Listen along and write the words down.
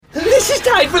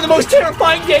just died for the most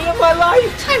terrifying day of my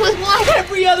life. I was what?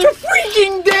 Every other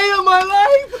freaking day of my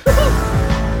life.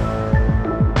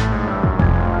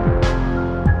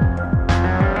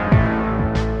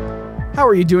 How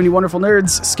are you doing, you wonderful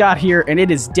nerds? Scott here, and it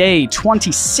is day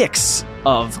 26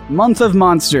 of Month of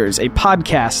Monsters, a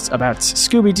podcast about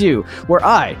Scooby-Doo, where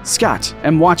I, Scott,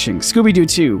 am watching Scooby-Doo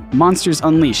 2, Monsters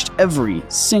Unleashed, every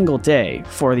single day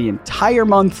for the entire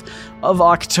month of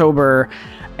October.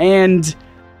 And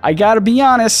I gotta be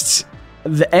honest,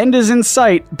 the end is in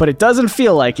sight, but it doesn't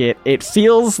feel like it. It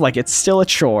feels like it's still a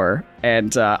chore,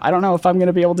 and I don't know if I'm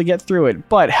gonna be able to get through it,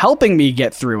 but helping me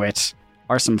get through it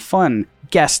are some fun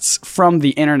guests from the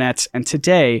internet, and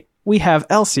today we have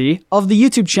Elsie of the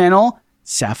YouTube channel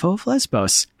Sappho of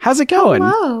Lesbos. How's it going?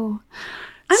 Hello.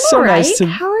 I'm so all right. nice to,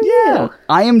 How are you?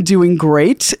 I am doing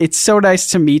great. It's so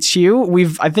nice to meet you.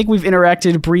 I think we've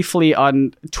interacted briefly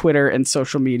on Twitter and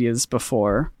social medias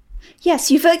before.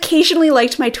 Yes, you've occasionally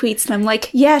liked my tweets, and I'm like,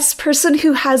 yes, person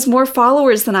who has more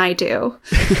followers than I do.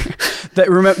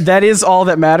 That is all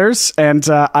that matters, and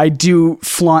I do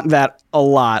flaunt that a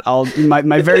lot.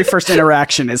 My very first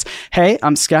interaction is, "Hey,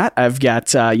 I'm Scott. I've got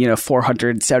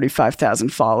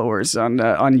 475,000 followers on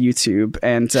YouTube,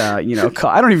 and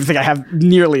I don't even think I have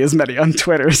nearly as many on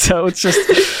Twitter. So it's just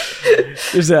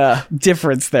there's a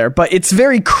difference there. But it's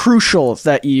very crucial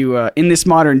that you, in this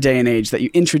modern day and age, that you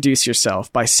introduce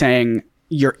yourself by saying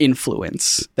your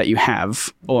influence that you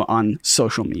have on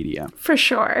social media. For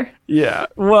sure. Yeah.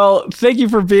 Well, thank you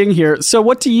for being here. So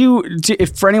what do you do,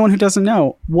 if for anyone who doesn't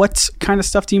know, what kind of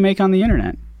stuff do you make on the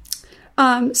internet?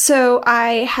 So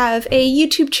I have a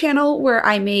YouTube channel where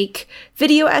I make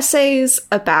video essays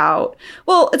about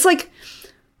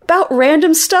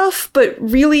random stuff, but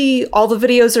really all the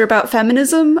videos are about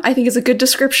feminism, I think is a good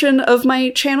description of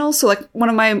my channel. So like one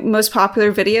of my most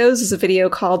popular videos is a video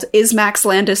called Is Max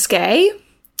Landis Gay?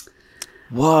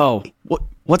 Whoa.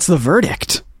 What's the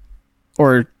verdict?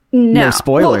 Or no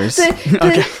spoilers? Well,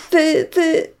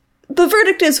 the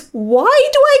verdict is, why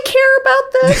do I care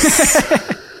about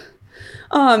this?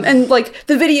 And like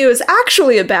the video is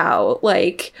actually about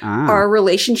like our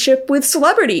relationship with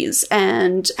celebrities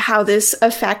and how this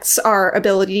affects our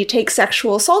ability to take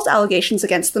sexual assault allegations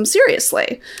against them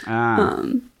seriously.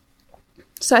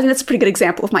 So I think that's a pretty good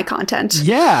example of my content.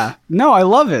 Yeah. No, I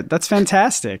love it. That's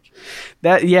fantastic.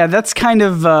 That's kind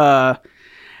of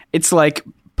it's like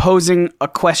posing a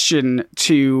question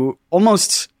to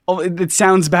almost, it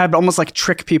sounds bad, but almost like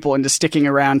trick people into sticking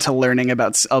around to learning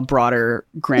about a broader,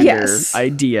 grander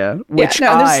idea, which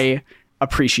I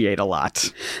appreciate a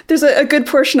lot. There's a good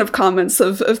portion of comments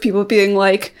of people being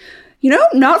like,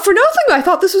 not for nothing, I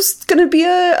thought this was going to be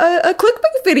a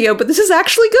clickbait video, but this is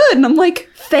actually good. And I'm like,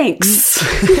 thanks.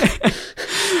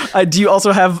 Do you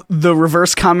also have the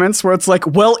reverse comments where it's like,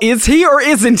 well, is he or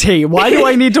isn't he? Why do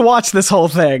I need to watch this whole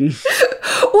thing?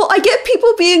 Well, I get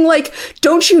people being like,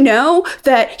 don't you know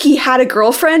that he had a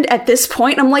girlfriend at this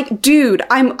point? And I'm like, dude,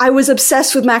 I was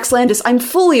obsessed with Max Landis. I'm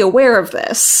fully aware of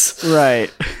this.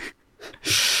 Right.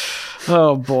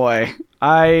 Oh, boy.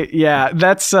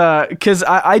 That's because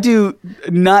I do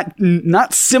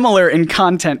not similar in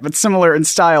content, but similar in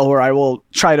style, where I will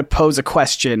try to pose a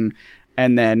question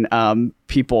and then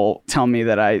people tell me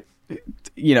that I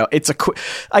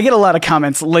get a lot of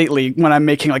comments lately when I'm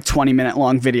making like 20-minute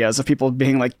long videos of people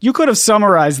being like, you could have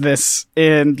summarized this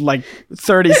in like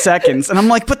 30 seconds. And I'm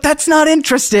like, but that's not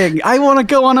interesting. I want to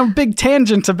go on a big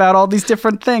tangent about all these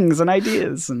different things and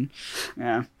ideas. And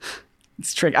yeah.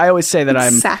 It's tricky. I always say that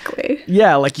exactly.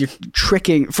 Like you're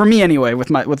tricking, for me anyway, with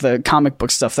the comic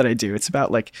book stuff that I do. It's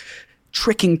about like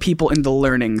tricking people into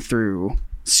learning through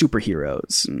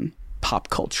superheroes and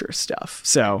pop culture stuff.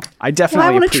 So I definitely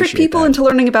I want to trick people into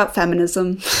learning about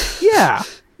feminism. Yeah,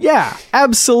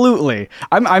 absolutely.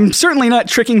 I'm certainly not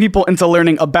tricking people into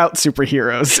learning about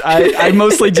superheroes. I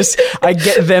mostly I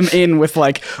get them in with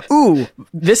like, ooh,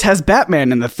 this has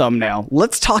Batman in the thumbnail.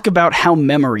 Let's talk about how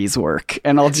memories work.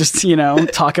 And I'll just,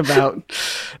 talk about,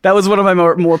 that was one of my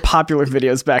more popular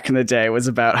videos back in the day, was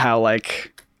about how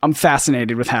like, I'm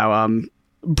fascinated with how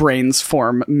brains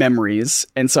form memories.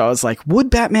 And so I was like, would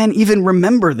Batman even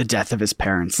remember the death of his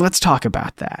parents? Let's talk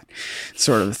about that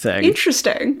sort of thing.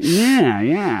 Interesting.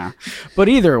 Yeah. But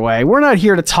either way, we're not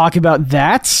here to talk about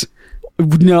that.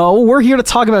 No, we're here to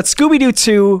talk about Scooby-Doo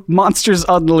 2, Monsters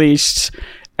Unleashed.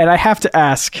 And I have to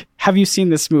ask, have you seen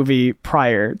this movie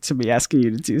prior to me asking you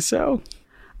to do so?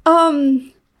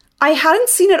 I hadn't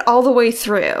seen it all the way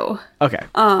through. Okay.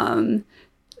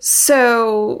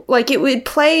 So, like, it would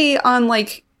play on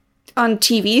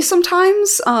TV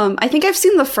sometimes. I think I've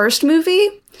seen the first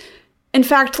movie, In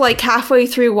fact, like halfway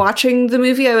through watching the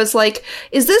movie, I was like,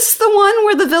 is this the one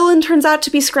where the villain turns out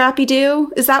to be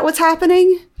Scrappy-Doo? Is that what's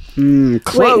happening?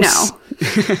 Close. Wait,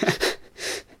 no.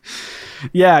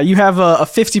 Yeah, you have a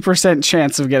 50%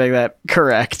 chance of getting that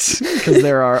correct because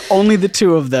there are only the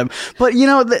two of them. But, you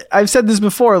know, I've said this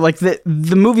before, like the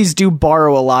movies do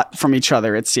borrow a lot from each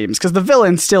other, it seems, because the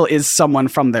villain still is someone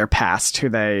from their past who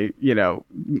they, you know,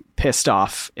 pissed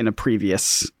off in a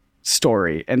previous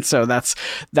story. And so that's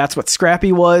what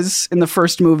Scrappy was in the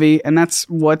first movie, and that's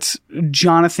what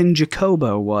Jonathan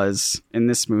Jacobo was in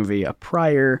this movie, a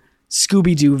prior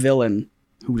Scooby-Doo villain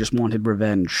who just wanted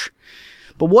revenge.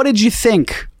 But what did you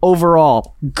think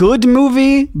overall? Good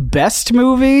movie? Best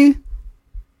movie?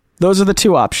 Those are the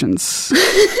two options.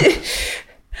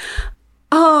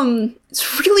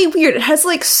 It's really weird. It has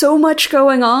like so much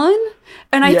going on,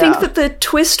 and I think that the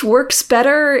twist works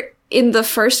better in the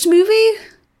first movie.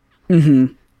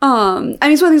 Mm-hmm. I mean,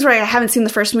 it's one of the things where I haven't seen the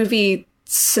first movie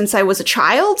since I was a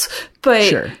child, but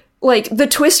sure. Like the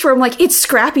twist where I'm like, it's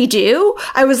Scrappy-Doo.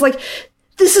 I was like,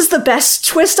 this is the best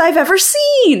twist I've ever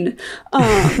seen.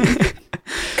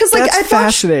 Because like That's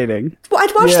fascinating.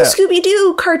 I'd watch the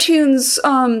Scooby-Doo cartoons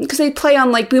because they play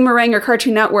on like Boomerang or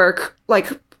Cartoon Network like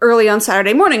early on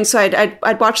Saturday morning, so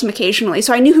I'd watch them occasionally.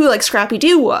 So I knew who like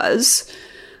Scrappy-Doo was.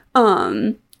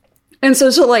 And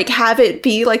so to like have it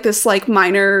be like this like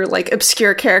minor like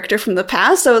obscure character from the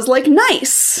past, I was like,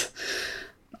 nice.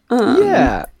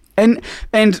 Yeah. And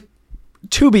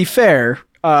to be fair,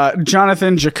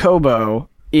 Jonathan Jacobo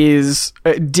was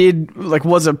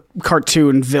a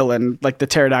cartoon villain. Like the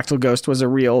pterodactyl ghost was a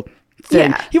real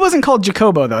thing. Yeah. He wasn't called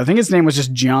Jacobo though. I think his name was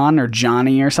just John or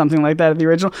Johnny or something like that in the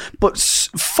original, but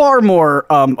far more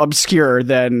obscure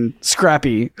than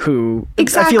Scrappy, who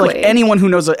exactly. I feel like anyone who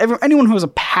has a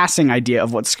passing idea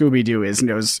of what Scooby-Doo is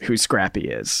knows who Scrappy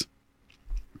is.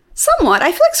 Somewhat.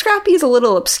 I feel like Scrappy is a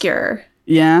little obscure.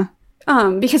 Yeah.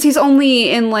 Because he's only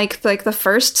in like the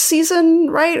first season,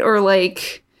 right? Or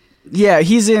like yeah,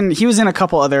 he was in a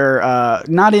couple other I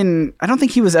don't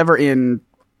think he was ever in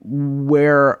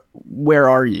Where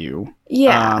Are You?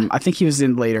 Yeah. I think he was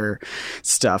in later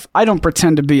stuff. I don't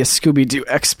pretend to be a Scooby-Doo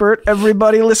expert,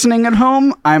 everybody listening at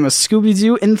home. I'm a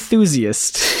Scooby-Doo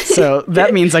enthusiast. So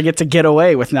that means I get to get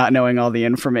away with not knowing all the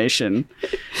information.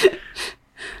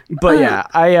 But yeah,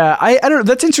 I don't know.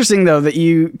 That's interesting though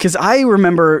because I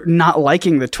remember not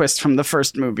liking the twist from the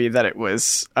first movie that it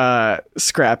was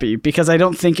Scrappy, because I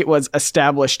don't think it was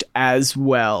established as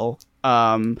well.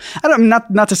 Not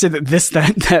to say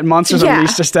that Monsters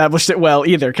Unleashed established it well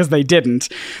either, because they didn't.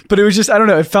 But it was just, I don't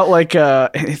know. It felt like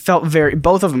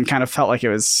both of them kind of felt like it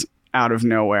was out of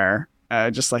nowhere.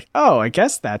 Just like, oh, I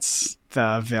guess that's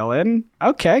the villain.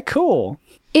 Okay, cool.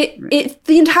 The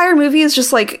entire movie is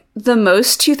just like the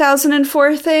most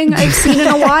 2004 thing I've seen in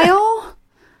a while.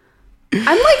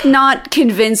 I'm like not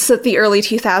convinced that the early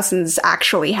 2000s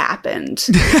actually happened.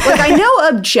 Like I know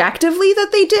objectively that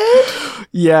they did.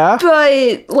 Yeah.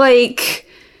 But like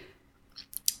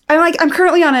I'm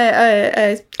currently on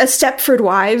a Stepford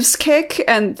Wives kick,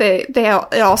 and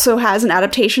it also has an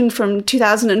adaptation from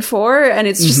 2004, and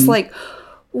it's just like,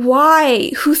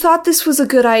 why? Who thought this was a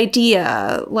good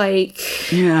idea?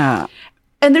 Like, yeah.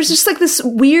 And there's just like this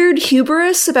weird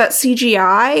hubris about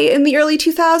CGI in the early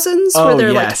 2000s where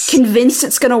they're like convinced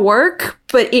it's going to work,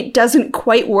 but it doesn't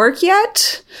quite work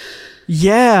yet.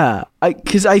 Yeah.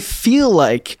 Because I feel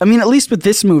like, I mean, at least with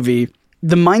this movie,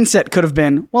 the mindset could have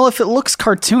been, well, if it looks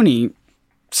cartoony,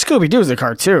 Scooby-Doo is a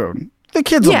cartoon. The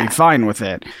kids will be fine with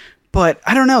it. But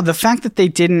I don't know. The fact that they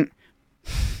didn't...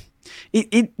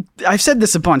 I've said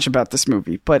this a bunch about this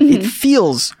movie, but it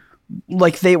feels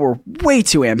like they were way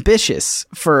too ambitious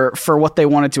for what they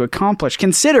wanted to accomplish,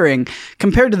 considering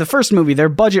compared to the first movie, their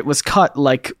budget was cut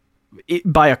like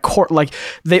by a quarter. Like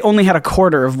they only had a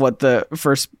quarter of what the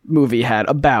first movie had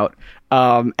about.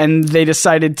 And they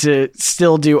decided to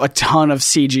still do a ton of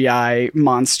CGI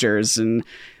monsters, and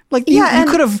like you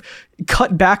could have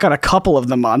cut back on a couple of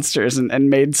the monsters and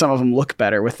made some of them look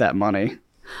better with that money.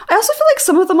 I also feel like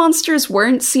some of the monsters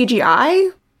weren't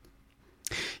CGI.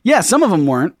 Yeah, some of them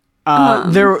weren't.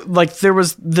 There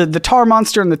was the tar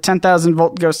monster and the 10,000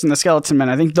 volt ghost and the skeleton man.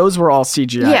 I think those were all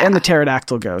CGI, and the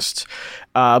pterodactyl ghost.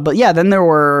 But yeah, then there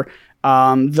were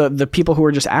the people who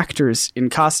were just actors in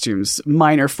costumes,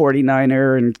 Miner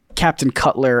 49er and Captain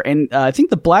Cutler, and I think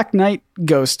the Black Knight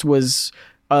ghost was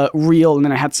real, and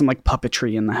then I had some like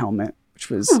puppetry in the helmet,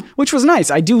 which was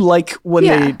nice. I do like when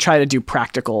they try to do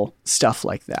practical stuff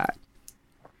like that.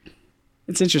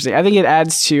 It's interesting. I think it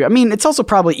adds to. I mean, it's also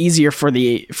probably easier for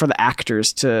the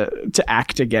actors to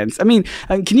act against. I mean,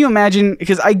 can you imagine?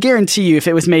 Because I guarantee you, if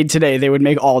it was made today, they would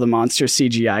make all the monsters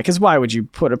CGI. Because why would you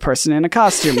put a person in a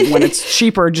costume when it's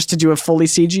cheaper just to do a fully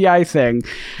CGI thing?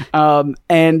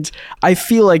 And I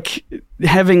feel like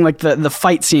having like the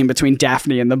fight scene between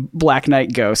Daphne and the Black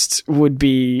Knight ghost would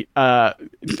be I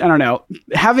don't know,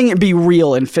 having it be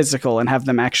real and physical and have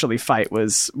them actually fight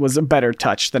was a better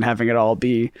touch than having it all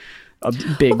be a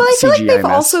big but I feel CGI like they've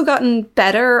mess. also gotten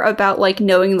better about like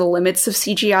knowing the limits of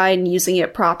CGI and using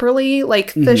it properly.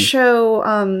 Like the show,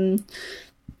 A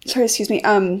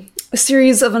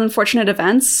Series of Unfortunate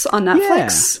Events on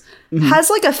Netflix has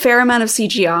like a fair amount of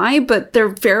CGI, but they're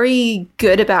very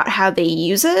good about how they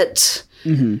use it.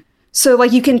 So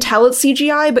like you can tell it's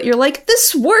CGI, but you're like,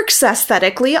 this works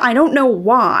aesthetically. I don't know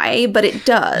why, but it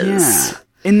does. Yeah.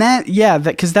 In that,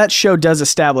 because that show does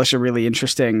establish a really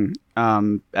interesting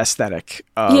aesthetic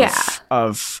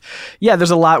of there's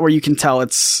a lot where you can tell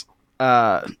it's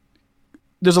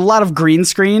there's a lot of green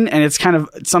screen and it's kind of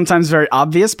sometimes very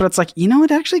obvious, but it's like, you know,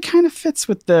 it actually kind of fits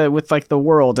with like the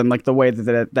world and like the way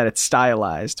that it's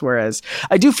stylized. Whereas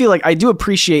I do feel like I do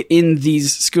appreciate in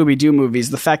these Scooby-Doo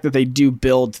movies the fact that they do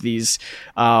build these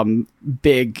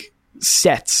big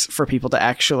sets for people to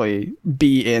actually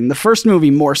be in. The first movie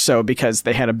more so because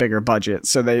they had a bigger budget,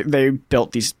 so they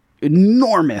built these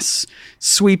enormous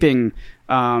sweeping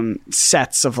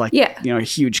sets of like a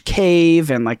huge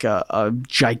cave and like a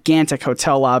gigantic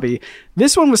hotel lobby.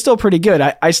 This one was still pretty good.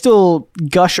 I still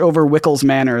gush over Wickles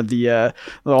Manor, the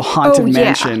little haunted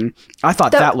mansion. I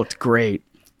thought that looked great.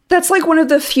 That's like one of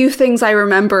the few things I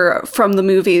remember from the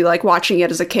movie, like watching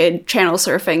it as a kid, channel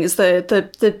surfing, is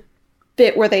the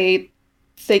bit where they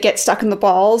get stuck in the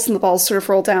balls and the balls sort of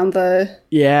roll down the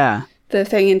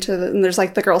thing and there's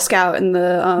like the Girl Scout and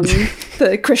the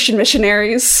the Christian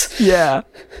missionaries. Yeah.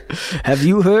 Have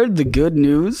you heard the good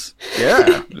news?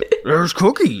 Yeah. There's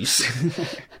cookies.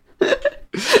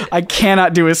 I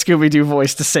cannot do a Scooby-Doo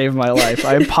voice to save my life.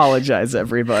 I apologize,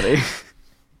 everybody.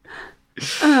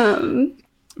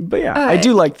 But yeah, I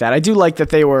do like that. I do like that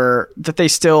they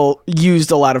still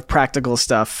used a lot of practical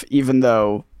stuff, even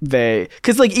though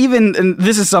because like and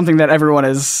this is something that everyone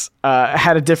has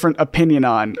had a different opinion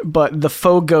on, but the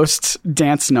faux ghost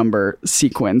dance number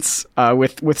sequence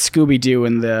with Scooby-Doo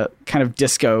and the kind of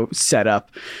disco setup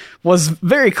was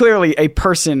very clearly a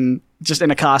person just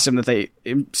in a costume that they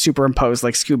superimposed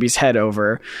like Scooby's head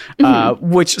over,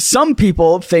 which some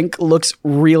people think looks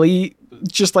really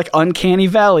just like Uncanny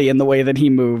Valley in the way that he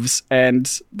moves,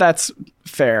 and that's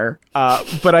fair.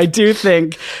 But I do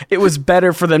think it was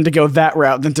better for them to go that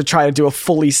route than to try to do a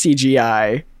fully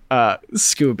CGI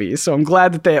Scooby. So I'm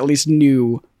glad that they at least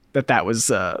knew that was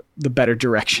the better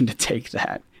direction to take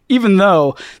that. Even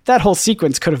though that whole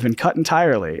sequence could have been cut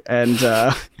entirely and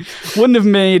wouldn't have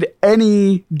made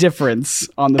any difference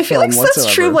on the film whatsoever.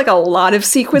 That's true of like a lot of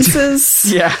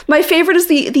sequences. Yeah. My favorite is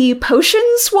the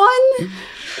potions one,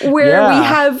 where we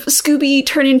have Scooby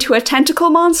turn into a tentacle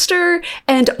monster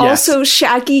and also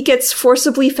Shaggy gets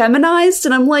forcibly feminized.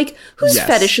 And I'm like, whose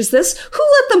fetish is this? Who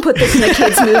let them put this in a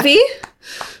kid's movie?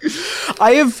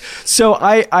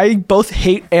 I both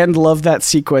hate and love that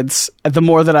sequence the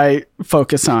more that I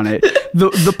focus on it.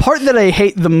 The part that I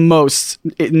hate the most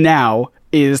now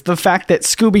is the fact that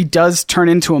Scooby does turn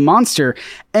into a monster,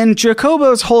 and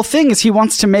Jacobo's whole thing is he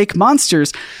wants to make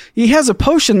monsters. He has a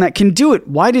potion that can do it.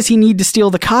 Why does he need to steal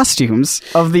the costumes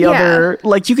of the other?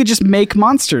 Like, you could just make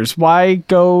monsters. Why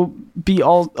go be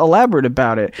all elaborate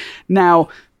about it? Now,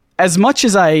 as much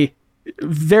as I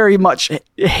very much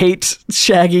hate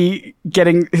Shaggy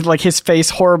getting like his face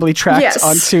horribly tracked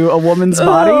onto a woman's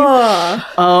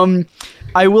body,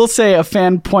 I will say a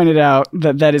fan pointed out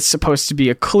that is supposed to be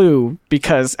a clue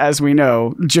because, as we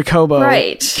know, Jacobo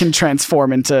can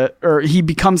transform into, or he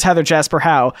becomes Heather Jasper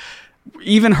Howe,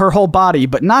 even her whole body,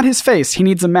 but not his face. He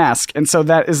needs a mask. And so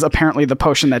that is apparently the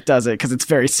potion that does it, because it's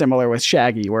very similar with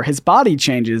Shaggy, where his body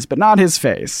changes, but not his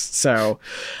face. So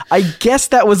I guess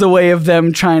that was a way of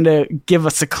them trying to give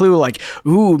us a clue, like,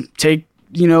 ooh, take,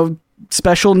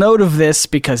 special note of this,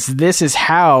 because this is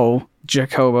how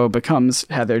Jacobo becomes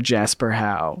Heather Jasper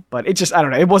Howe. But it just, I don't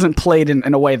know, it wasn't played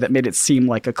in a way that made it seem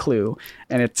like a clue.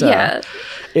 And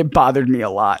it bothered me a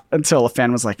lot until a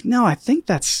fan was like, no, I think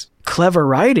that's clever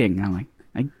writing. I'm like,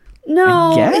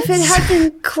 no, if it had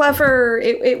been clever,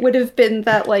 it would have been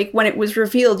that, like, when it was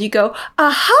revealed, you go,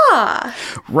 aha!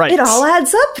 Right. It all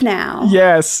adds up now.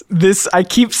 Yes. I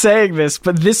keep saying this,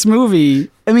 but this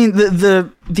movie, I mean, the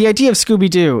idea of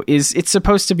Scooby-Doo is it's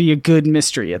supposed to be a good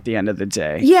mystery at the end of the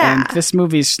day. Yeah. And this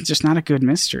movie's just not a good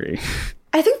mystery.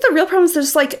 I think the real problem is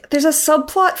there's a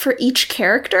subplot for each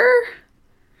character.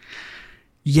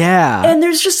 Yeah. And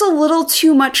there's just a little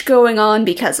too much going on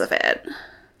because of it.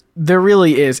 There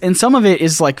really is. And some of it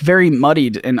is like very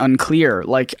muddied and unclear.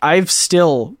 Like I've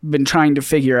still been trying to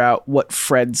figure out what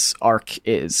Fred's arc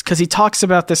is. Because he talks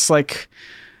about this like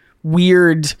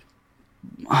weird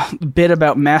bit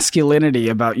about masculinity,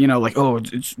 about, you know, like, oh,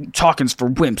 it's talking's for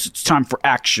wimps, it's time for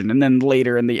action. And then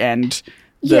later in the end,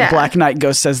 the Black Knight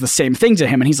Ghost says the same thing to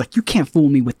him. And he's like, you can't fool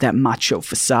me with that macho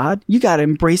facade. You got to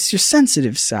embrace your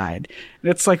sensitive side. And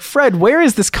it's like, Fred, where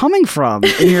is this coming from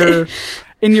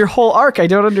in your whole arc? I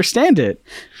don't understand it.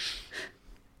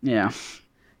 Yeah.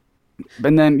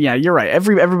 And then, yeah, you're right.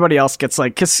 Everybody else gets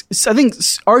like, because I think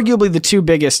arguably the two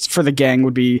biggest for the gang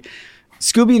would be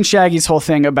Scooby and Shaggy's whole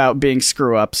thing about being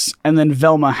screw-ups, and then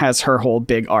Velma has her whole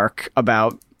big arc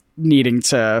about needing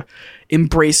to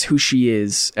embrace who she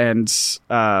is and,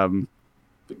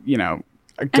 you know,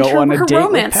 go on a date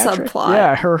romance with Patrick. subplot.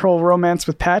 Yeah, her whole romance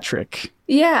with Patrick.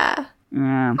 Yeah.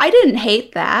 I didn't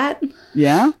hate that.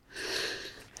 Yeah?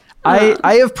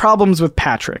 I have problems with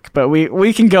Patrick, but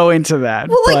we can go into that.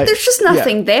 Well, like, there's just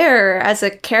nothing there as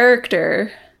a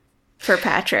character for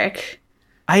Patrick.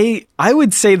 I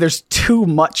would say there's too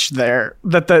much there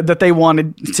that they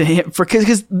wanted to hit for,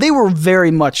 because they were very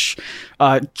much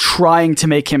trying to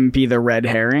make him be the red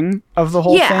herring of the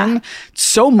whole thing.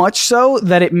 So much so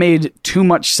that it made too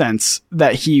much sense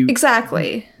that he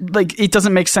exactly, like, it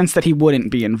doesn't make sense that he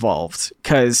wouldn't be involved,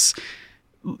 because,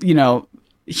 you know,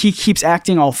 he keeps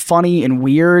acting all funny and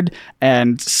weird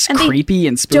and creepy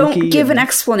and spooky. Don't give an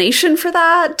explanation for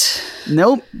that.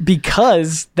 Nope,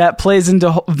 because that plays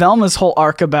into Velma's whole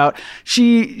arc about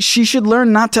she should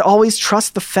learn not to always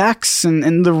trust the facts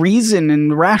and the reason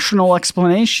and rational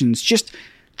explanations. Just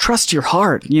trust your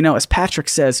heart. You know, as Patrick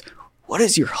says, what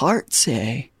does your heart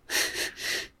say?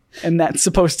 And that's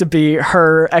supposed to be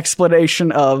her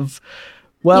explanation of,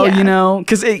 well, you know,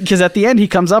 because at the end he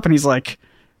comes up and he's like,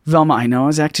 Velma, I know I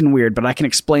was acting weird, but I can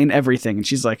explain everything. And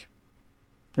she's like,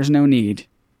 there's no need.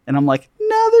 And I'm like,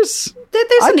 no, there's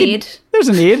a need. There's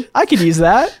a need. I could use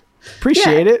that.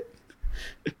 Appreciate it.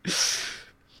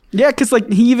 Yeah, because like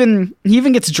he even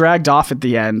gets dragged off at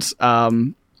the end.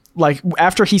 Like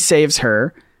after he saves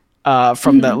her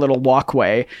from that little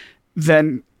walkway,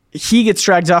 then he gets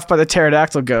dragged off by the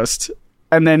pterodactyl ghost.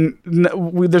 And then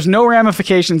there's no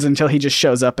ramifications until he just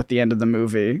shows up at the end of the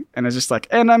movie. And it's just like,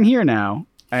 and I'm here now.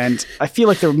 And I feel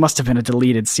like there must have been a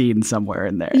deleted scene somewhere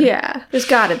in there. Yeah, there's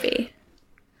gotta be.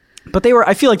 But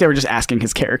I feel like they were just asking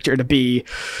his character to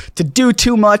do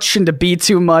too much and to be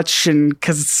too much. And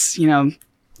because, you know,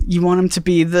 you want him to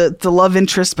be the love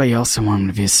interest, but you also want him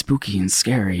to be spooky and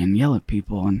scary and yell at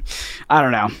people. And I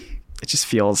don't know. It just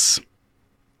feels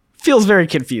very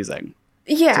confusing.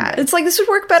 Yeah, it's like this would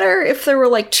work better if there were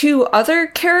like two other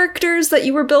characters that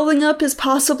you were building up as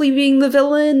possibly being the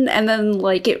villain, and then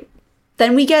like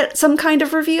then we get some kind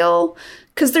of reveal,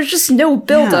 because there's just no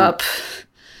build up.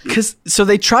 So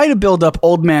they try to build up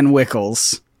Old Man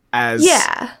Wickles as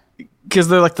because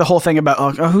they're like the whole thing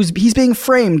about he's being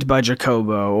framed by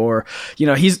Jacobo, or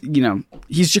he's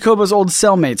Jacobo's old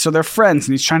cellmate, so they're friends,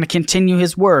 and he's trying to continue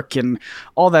his work and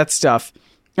all that stuff.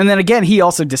 And then again, he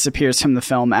also disappears from the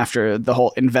film after the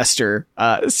whole investor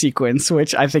sequence,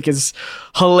 which I think is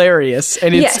hilarious.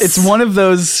 And it's one of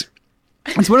those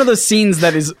scenes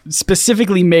that is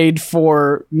specifically made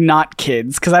for not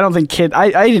kids, because I don't think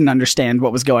I didn't understand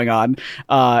what was going on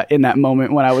in that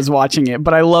moment when I was watching it.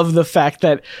 But I love the fact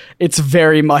that it's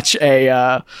very much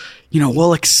a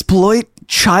we'll exploit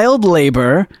child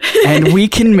labor and we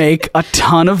can make a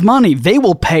ton of money. They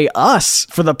will pay us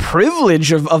for the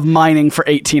privilege of mining for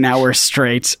 18 hours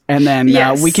straight, and then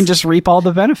we can just reap all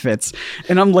the benefits.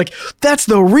 And I'm like, that's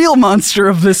the real monster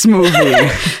of this movie.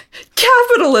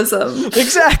 Capitalism.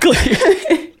 Exactly.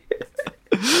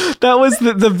 That was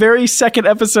the very second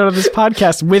episode of this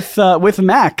podcast with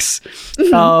Max,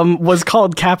 was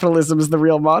called "Capitalism is the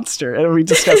Real Monster," and we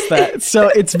discussed that. So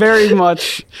it's very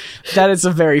much that is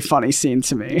a very funny scene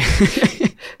to me.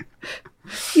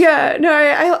 Yeah, no,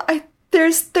 I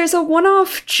there's a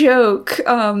one-off joke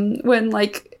when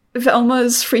like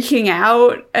Velma's freaking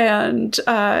out and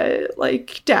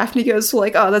like Daphne goes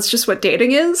like, "Oh, that's just what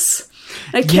dating is."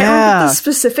 I can't remember the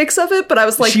specifics of it, but I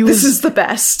was like, this is the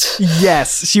best.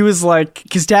 Yes. She was like,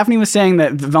 because Daphne was saying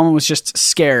that Velma was just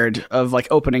scared of like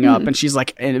opening up. And she's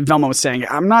like, and Velma was saying,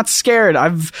 I'm not scared.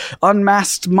 I've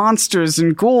unmasked monsters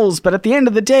and ghouls. But at the end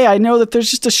of the day, I know that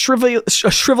there's just a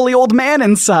shrivelly old man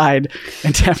inside.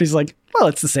 And Daphne's like, well,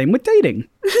 it's the same with dating.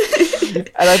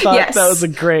 And I thought that was a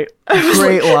great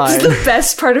line. It's the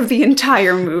best part of the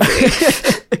entire movie.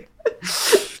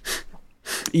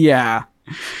 Yeah.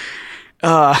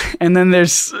 And then there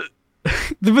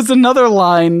was another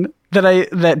line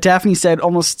that Daphne said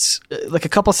almost like a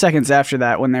couple seconds after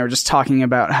that, when they were just talking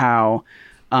about how,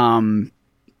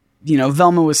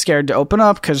 Velma was scared to open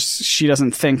up because she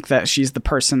doesn't think that she's the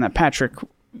person that Patrick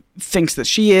thinks that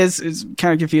she is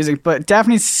kind of confusing. But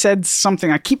Daphne said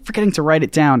something, I keep forgetting to write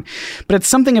it down, but it's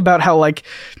something about how like,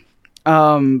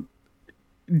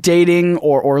 dating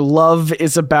or love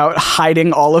is about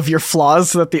hiding all of your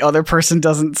flaws so that the other person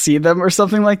doesn't see them or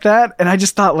something like that. And I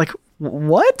just thought, like,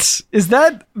 what is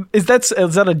that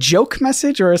a joke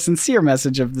message or a sincere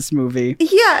message of this movie?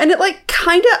 Yeah, and it like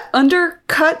kind of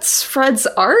undercuts Fred's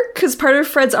arc, because part of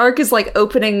Fred's arc is like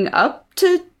opening up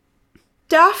to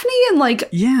Daphne, and like,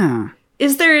 yeah,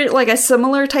 is there like a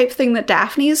similar type thing that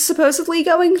Daphne is supposedly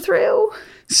going through?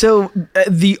 So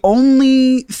the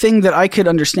only thing that I could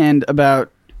understand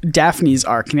about Daphne's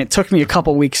arc, and it took me a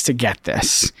couple weeks to get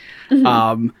this,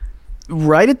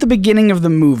 right at the beginning of the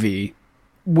movie,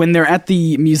 when they're at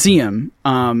the museum,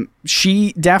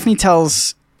 Daphne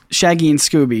tells Shaggy and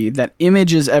Scooby that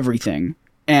image is everything.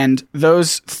 And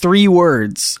those 3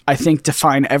 words, I think,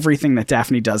 define everything that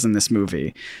Daphne does in this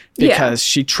movie. Because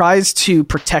she tries to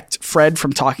protect Fred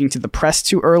from talking to the press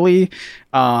too early,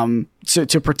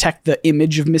 to protect the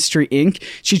image of Mystery Inc.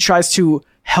 She tries to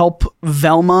help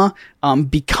Velma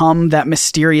become that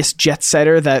mysterious jet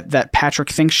setter that Patrick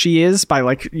thinks she is by,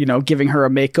 like, giving her a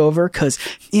makeover, because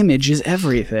image is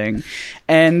everything.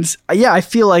 And yeah, I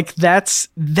feel like that's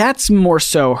more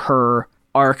so her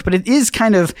arc, but it is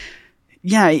kind of,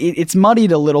 yeah, it's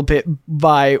muddied a little bit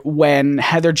by when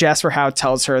Heather Jasper Howe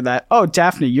tells her that, oh,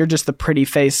 Daphne, you're just the pretty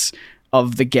face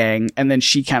of the gang. And then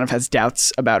she kind of has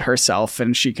doubts about herself,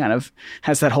 and she kind of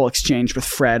has that whole exchange with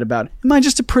Fred about, am I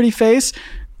just a pretty face?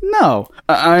 No.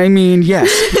 I mean, yes.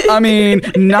 I mean,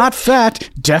 not fat.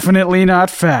 Definitely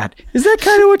not fat. Is that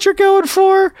kind of what you're going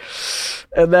for?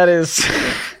 And that is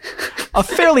a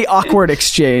fairly awkward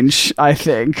exchange, I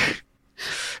think.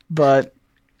 But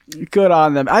good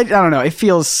on them. I don't know. It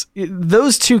feels,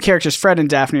 those 2 characters, Fred and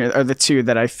Daphne, are the 2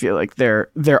 that I feel like their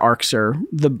arcs are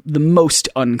the most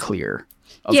unclear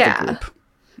of the group.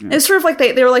 Yeah. It's sort of like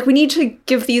they were like, we need to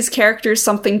give these characters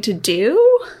something to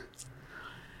do.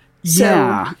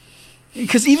 Yeah.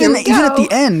 Because even at the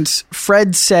end,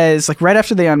 Fred says, like, right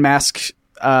after they unmask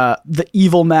the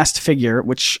evil masked figure,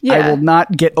 which I will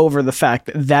not get over the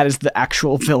fact that is the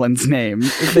actual villain's name.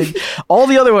 All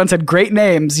the other ones had great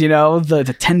names,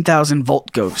 the 10,000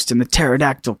 volt ghost and the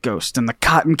pterodactyl ghost and the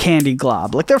cotton candy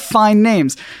glob. Like, they're fine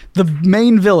names. The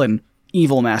main villain,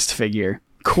 evil masked figure.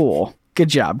 Cool. Good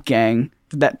job, gang.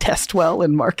 Did that test well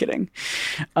in marketing?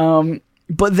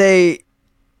 But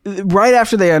right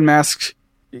after they unmasked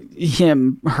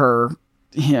him, I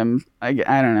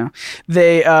don't know.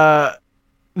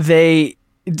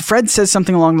 Fred says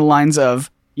something along the lines of,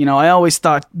 I always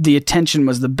thought the attention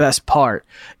was the best part.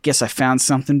 Guess I found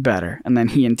something better. And then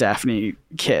he and Daphne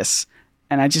kiss.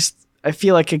 And I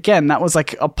feel like, again, that was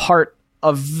like a part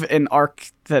of an arc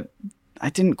that I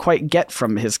didn't quite get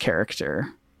from his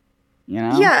character.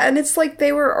 Yeah, and it's like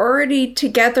they were already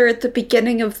together at the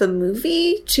beginning of the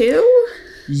movie, too?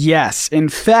 Yes. In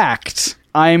fact,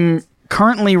 I'm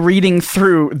currently reading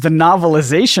through the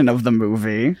novelization of the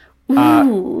movie.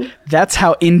 That's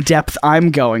how in-depth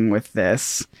I'm going with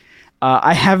this.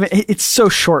 It's so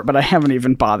short, but I haven't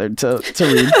even bothered to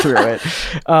read through it.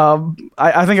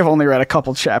 I think I've only read a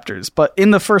couple chapters, but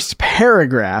in the first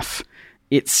paragraph,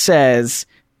 it says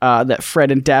that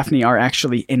Fred and Daphne are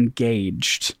actually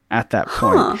engaged at that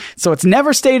point. So it's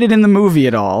never stated in the movie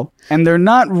at all, and they're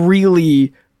not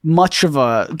really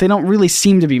they don't really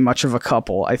seem to be much of a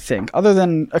couple, I think, other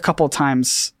than a couple of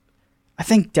times. I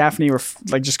think Daphne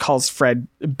just calls Fred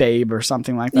babe or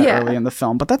something like that early in the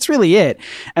film, but that's really it.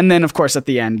 And then, of course, at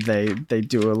the end, they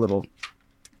do a little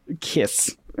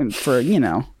kiss for,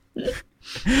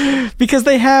 because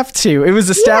they have to. It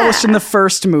was established in the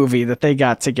first movie that they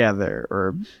got together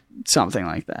or something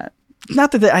like that.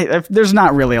 Not that there's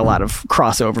not really a lot of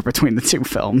crossover between the 2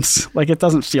 films. Like, it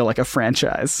doesn't feel like a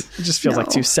franchise. It just feels like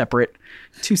two separate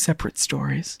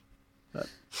stories. But,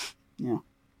 yeah.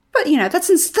 But,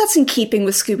 that's in keeping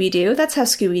with Scooby-Doo. That's how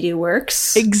Scooby-Doo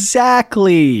works.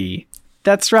 Exactly.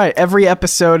 That's right. Every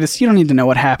episode you don't need to know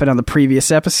what happened on the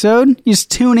previous episode. You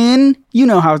just tune in. You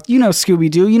know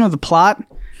Scooby-Doo. You know the plot.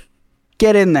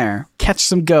 Get in there. Catch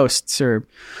some ghosts or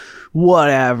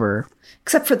whatever.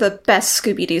 Except for the best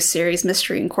Scooby-Doo series,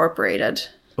 Mystery Incorporated.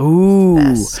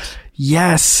 Ooh.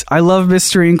 Yes. I love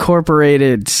Mystery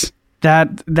Incorporated.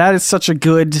 That is such a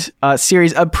good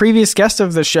series. A previous guest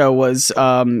of the show was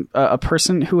a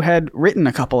person who had written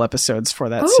a couple episodes for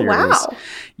that series. Wow.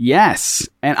 Yes.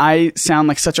 And I sound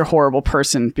like such a horrible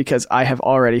person because I have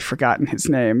already forgotten his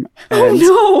name. Oh,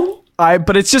 no.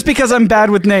 But it's just because I'm bad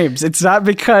with names. It's not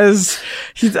because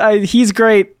he's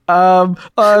great.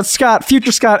 Scott,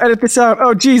 future Scott, edit this out.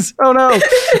 Oh, geez. Oh, no.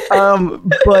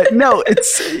 But no,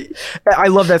 I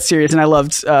love that series, and I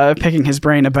loved picking his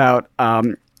brain about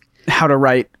how to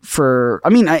write for,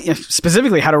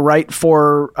 specifically how to write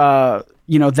for,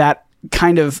 that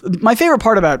kind of, my favorite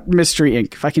part about Mystery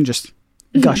Inc., if I can just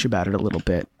gush about it a little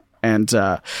bit. And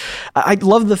I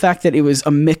love the fact that it was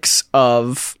a mix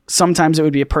of, sometimes it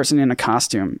would be a person in a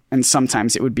costume, and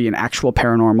sometimes it would be an actual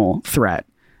paranormal threat.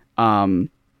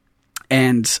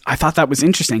 And I thought that was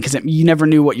interesting because you never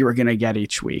knew what you were going to get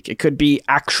each week. It could be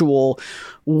actual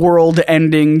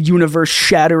world-ending,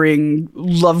 universe-shattering,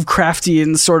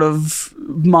 Lovecraftian sort of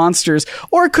monsters,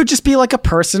 or it could just be like a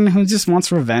person who just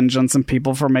wants revenge on some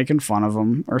people for making fun of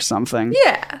them or something.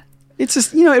 Yeah. It's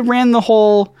just, it ran the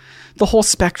whole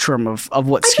spectrum of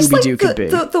what Scooby-Doo could be.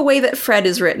 The way that Fred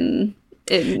is written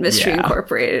in Mystery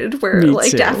Incorporated, where Me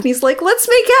too. Daphne's like, let's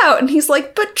make out, and he's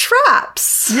like, but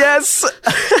traps. Yes.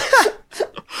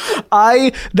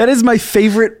 That is my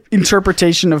favorite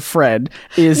interpretation of Fred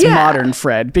is modern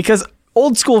Fred, because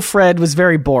old school Fred was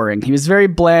very boring. He was very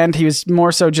bland. He was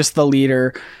more so just the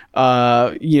leader,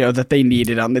 that they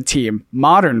needed on the team.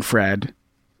 Modern Fred,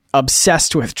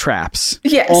 obsessed with traps.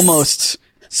 Yes. Almost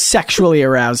sexually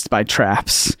aroused by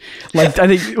traps. Like, I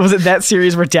think, was it that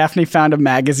series where Daphne found a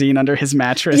magazine under his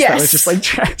mattress that was just like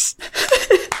traps?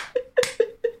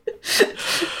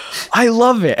 I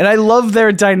love it. And I love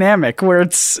their dynamic where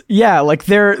it's, like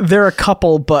they're a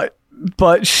couple, but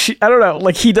she, I don't know,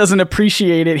 like he doesn't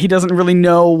appreciate it. He doesn't really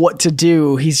know what to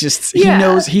do. He's just, he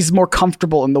knows he's more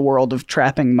comfortable in the world of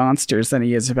trapping monsters than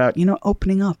he is about,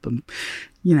 opening up and,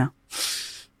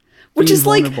 which is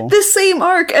vulnerable. Like the same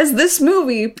arc as this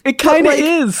movie. It kind of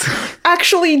is.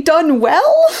 Actually done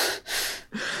well.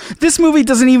 This movie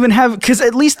doesn't even have, because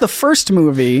at least the first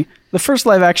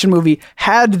live action movie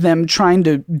had them trying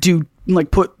to do,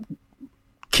 like, put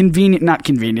not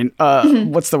convenient,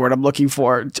 what's the word I'm looking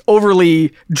for?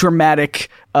 Overly dramatic,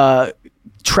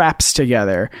 traps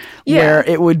together where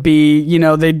it would be,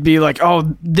 they'd be like,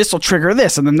 oh, this will trigger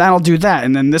this, and then that'll do that,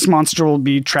 and then this monster will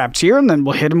be trapped here, and then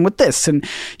we'll hit him with this, and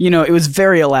it was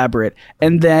very elaborate.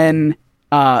 And then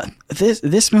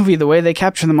this movie, the way they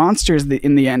capture the monsters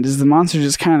in the end is the monster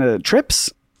just kind of trips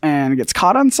and gets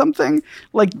caught on something.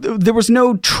 Like there was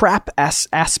no trap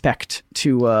aspect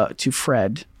to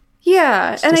Fred.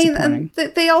 Yeah, and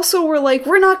they also were like,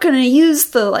 we're not going to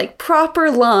use the like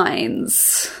proper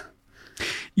lines.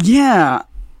 Yeah,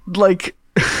 like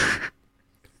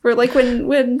or like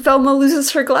when Velma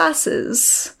loses her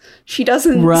glasses, she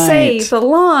doesn't say the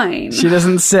line. She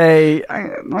doesn't say,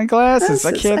 my glasses.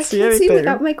 I can't see anything. See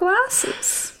without my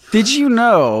glasses. Did you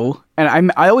know?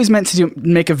 And I always meant to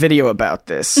make a video about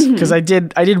this because I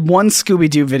did one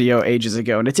Scooby-Doo video ages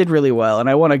ago, and it did really well. And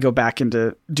I want to go back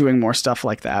into doing more stuff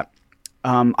like that.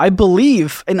 I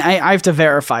believe, and I have to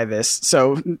verify this,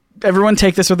 so everyone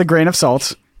take this with a grain of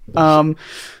salt. But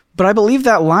I believe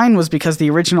that line was because the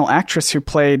original actress who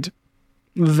played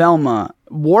Velma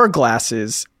wore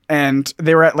glasses, and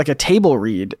they were at like a table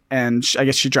read, and I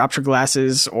guess she dropped her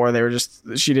glasses, or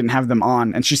she didn't have them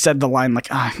on, and she said the line like,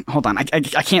 hold on, I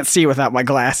can't see without my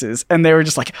glasses. And they were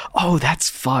just like, oh, that's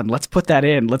fun. Let's put that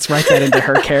in. Let's write that into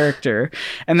her character.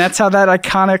 And that's how that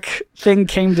iconic thing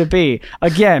came to be.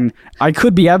 Again, I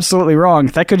could be absolutely wrong.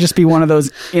 That could just be one of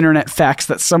those internet facts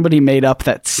that somebody made up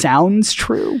that sounds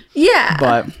true. Yeah.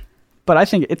 But I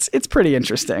think it's pretty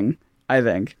interesting, I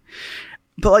think.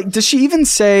 But like, does she even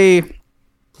say...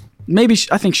 Maybe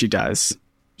I think she does.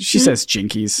 She says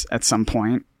jinkies at some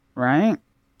point, right?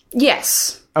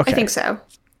 Yes. Okay. I think so.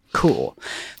 Cool.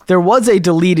 There was a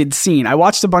deleted scene. I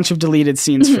watched a bunch of deleted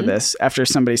scenes for this after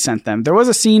somebody sent them. There was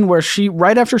a scene where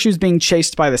right after she was being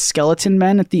chased by the skeleton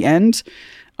men at the end,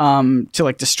 to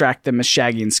like distract them as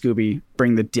Shaggy and Scooby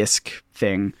bring the disc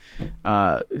thing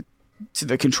to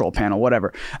the control panel,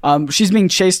 whatever. She's being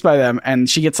chased by them, and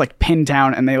she gets like pinned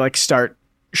down, and they like start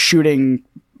shooting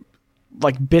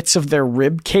like bits of their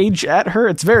rib cage at her.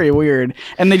 It's very weird.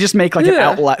 And they just make like an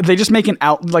outline. They just make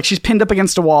like she's pinned up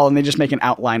against a wall, and they just make an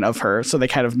outline of her. So they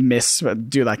kind of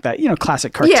do like that,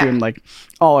 classic cartoon, like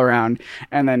all around.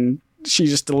 And then she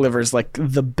just delivers like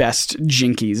the best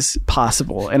jinkies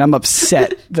possible. And I'm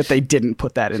upset that they didn't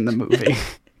put that in the movie.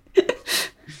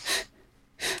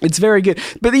 It's very good.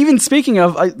 But even speaking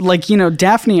of, like, you know,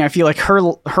 Daphne, I feel like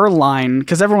her line,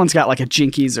 because everyone's got like a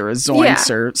Jinkies or a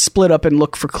Zoinks or split up and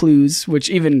look for clues, which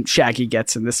even Shaggy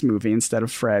gets in this movie instead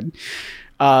of Fred.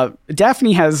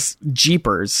 Daphne has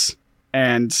Jeepers,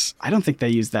 and I don't think they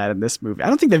used that in this movie. I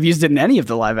don't think they've used it in any of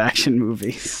the live action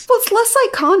movies. Well, it's less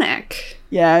iconic.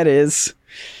 Yeah, it is.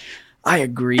 I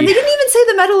agree. And they didn't even say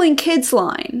the meddling kids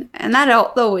line, and that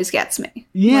always gets me.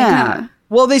 Yeah. Like,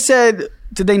 well, they said...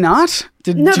 Did they not?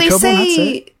 No, Jacobo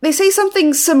they say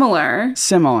something similar.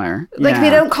 Similar. Like, they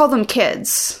don't call them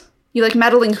kids. You like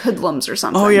meddling hoodlums or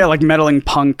something. Oh, yeah, like meddling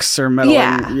punks or meddling...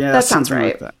 Yeah, that sounds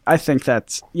right. Like that. I think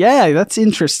that's... Yeah, that's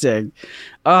interesting.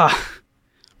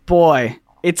 Boy,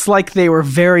 it's like they were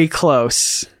very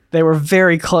close. They were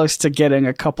very close to getting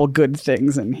a couple good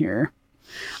things in here.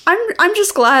 I'm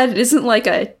just glad it isn't like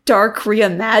a dark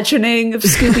reimagining of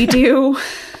Scooby-Doo.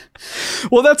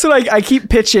 Well, that's what I keep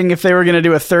pitching. If they were going to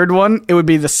do a third one, it would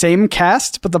be the same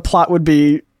cast, but the plot would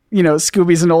be, you know,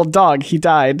 Scooby's an old dog. He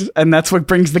died. And that's what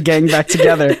brings the gang back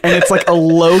together. And it's like a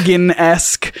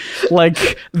Logan-esque,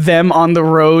 like them on the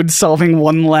road solving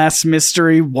one last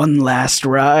mystery, one last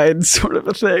ride sort of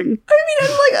a thing. I mean, and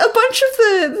like a bunch of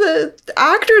the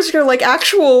actors are like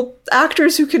actual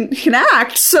actors who can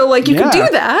act. So like you can do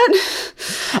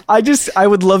that. I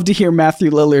would love to hear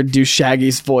Matthew Lillard do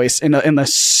Shaggy's voice in a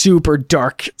super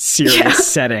dark,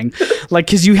 serious setting. Like,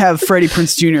 because you have Freddie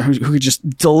Prinze Jr. who could just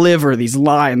deliver these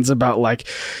lines about like,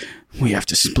 we have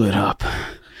to split up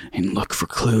and look for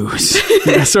clues,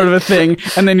 that sort of a thing.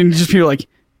 And then you just people like,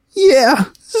 yeah,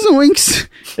 zoinks.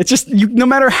 It's just, no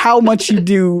matter how much you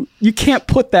do, you can't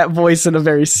put that voice in a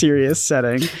very serious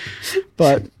setting.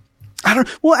 But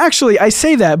well, actually, I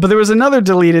say that, but there was another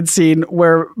deleted scene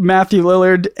where Matthew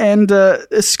Lillard and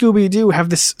Scooby-Doo have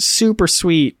this super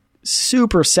sweet,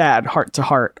 super sad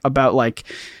heart-to-heart about like,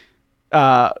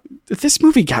 this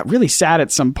movie got really sad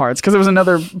at some parts because there was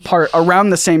another part around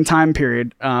the same time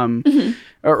period, or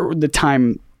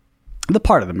the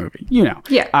part of the movie, you know,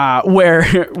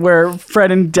 where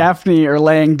Fred and Daphne are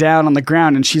laying down on the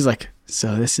ground and she's like,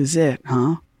 so this is it,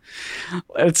 huh?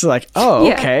 It's like,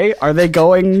 oh, okay. Are they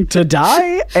going to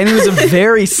die? And it was a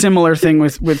very similar thing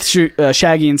with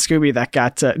Shaggy and Scooby that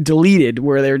got deleted,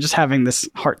 where they were just having this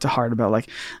heart to heart about like,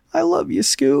 I love you,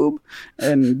 Scoob,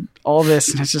 and all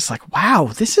this. And it's just like,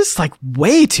 wow, this is like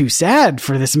way too sad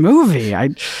for this movie.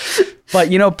 But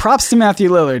you know, props to Matthew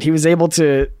Lillard. He was able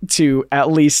to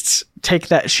at least take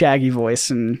that Shaggy voice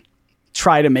and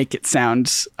try to make it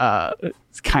sound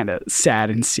kind of sad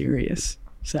and serious.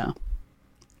 So.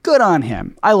 Good on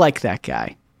him. I like that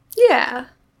guy. Yeah.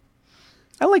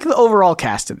 I like the overall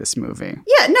cast of this movie.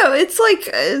 Yeah, no, it's like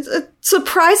a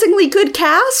surprisingly good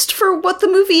cast for what the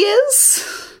movie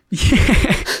is.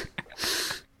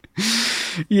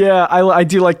 Yeah, I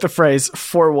do like the phrase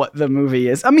 "for what the movie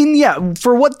is." I mean, yeah,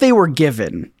 for what they were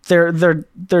given, they're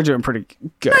doing pretty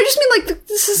good. No, I just mean like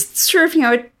this is sort of, you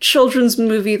know, a children's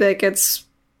movie that gets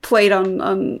played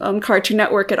on Cartoon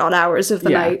Network at odd hours of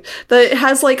the night, that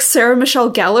has like Sarah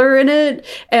Michelle Gellar in it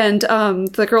and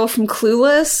the girl from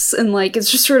Clueless, and like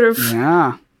it's just sort of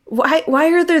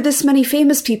why are there this many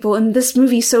famous people in this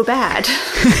movie so bad?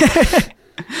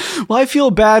 Well, I feel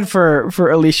bad for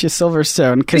Alicia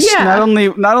Silverstone because not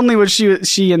only was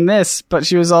she in this, but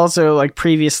she was also like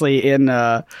previously in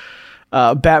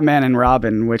Batman and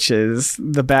Robin, which is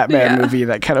the Batman movie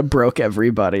that kind of broke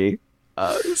everybody.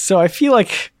 So I feel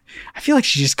like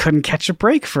she just couldn't catch a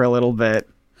break for a little bit,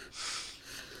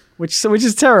 which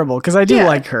is terrible because I do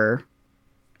like her.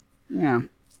 Yeah,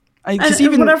 and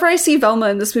whenever I see Velma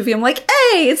in this movie, I'm like,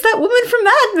 hey, it's that woman from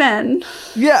Mad Men.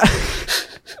 Yeah.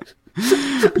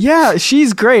 Yeah,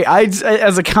 she's great.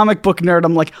 As a comic book nerd,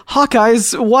 I'm like,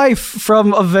 Hawkeye's wife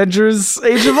from Avengers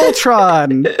Age of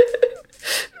Ultron.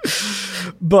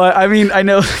 But I mean, I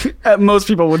know most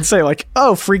people would say like,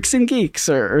 oh, Freaks and Geeks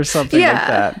or something like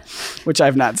that, which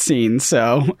I've not seen.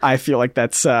 So I feel like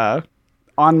that's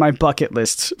on my bucket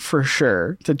list for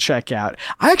sure to check out.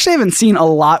 I actually haven't seen a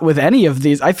lot with any of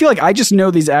these. I feel like I just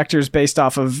know these actors based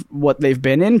off of what they've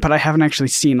been in, but I haven't actually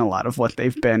seen a lot of what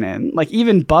they've been in. Like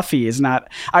even Buffy is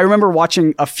not, I remember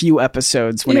watching a few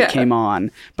episodes when it came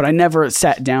on, but I never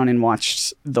sat down and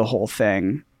watched the whole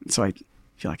thing. So I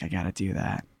feel like I got to do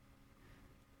that.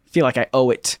 I feel like I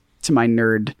owe it to my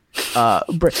nerd.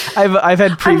 I've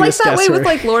had previous I'm like that way with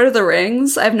like Lord of the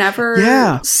Rings. I've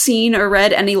never seen or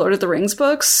read any Lord of the Rings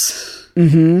books.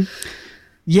 Mm-hmm.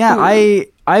 Yeah,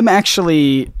 I'm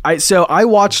actually I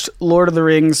watched Lord of the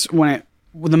Rings when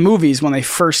the movies when they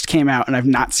first came out, and I've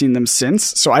not seen them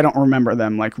since, so I don't remember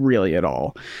them like really at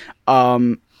all.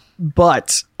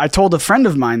 But I told a friend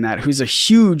of mine that who's a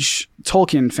huge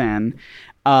Tolkien fan,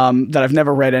 that I've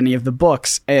never read any of the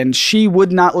books, and she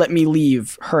would not let me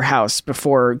leave her house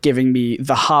before giving me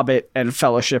The Hobbit and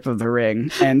Fellowship of the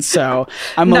Ring. And so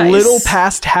I'm Nice. a little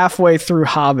past halfway through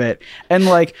Hobbit, and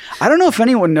like, I don't know if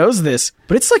anyone knows this,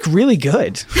 but it's like really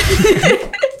good.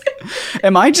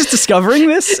 Am I just discovering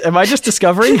this? Am I just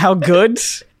discovering how good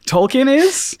Tolkien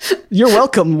is? You're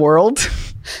welcome, world.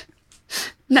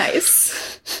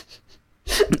 Nice.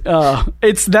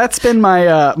 That's been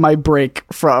my my break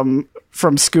from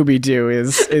Scooby-Doo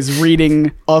is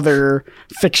reading other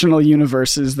fictional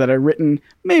universes that are written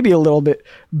maybe a little bit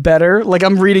better. Like,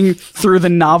 I'm reading through the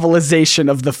novelization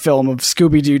of the film of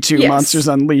Scooby-Doo 2 Yes. Monsters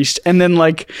Unleashed, and then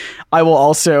like I will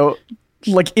also,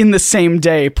 like, in the same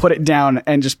day put it down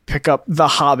and just pick up The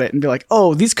Hobbit and be like,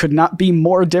 oh, these could not be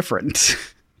more different.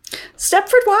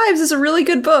 Stepford Wives is a really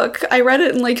good book. I read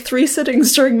it in like 3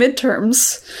 sittings during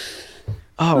midterms.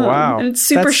 Oh, wow. And it's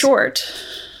super That's- short.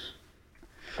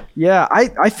 Yeah,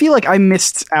 I feel like I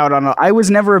missed out on I was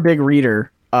never a big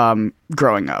reader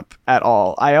growing up at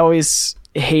all. I always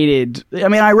hated, I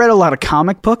mean, I read a lot of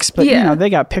comic books, but you Yeah. know, they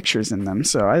got pictures in them,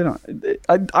 so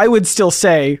I would still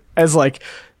say as like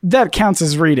that counts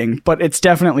as reading, but it's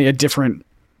definitely a different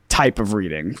type of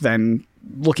reading than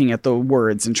looking at the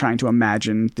words and trying to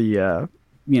imagine the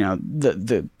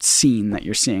the scene that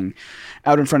you're seeing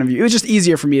out in front of you. It was just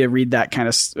easier for me to read that kind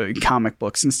of comic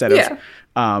books instead of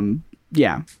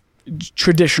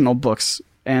traditional books.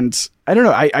 And I don't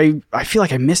know, I feel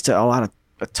like I missed a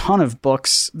ton of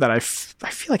books that I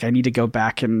feel like I need to go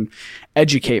back and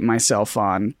educate myself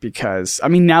on, because I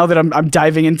mean, now that I'm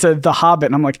diving into The Hobbit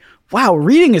and I'm like, wow,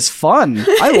 reading is fun.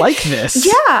 I like this.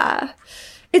 Yeah.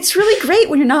 It's really great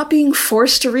when you're not being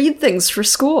forced to read things for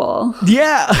school.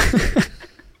 Yeah.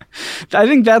 I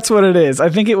think that's what it is. I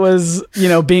think it was, you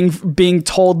know, being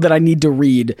told that I need to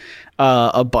read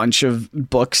a bunch of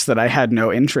books that I had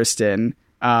no interest in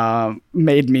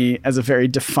made me as a very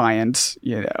defiant,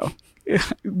 you know,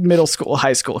 middle school,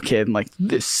 high school kid. Like,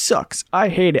 this sucks. I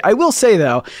hate it. I will say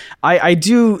though, I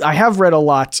have read a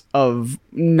lot of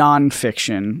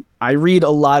nonfiction. I read a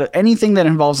lot of anything that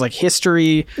involves like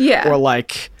history or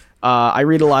like I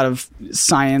read a lot of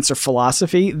science or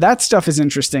philosophy. That stuff is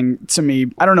interesting to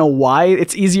me. I don't know why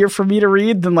it's easier for me to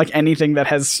read than like anything that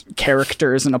has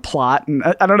characters and a plot. And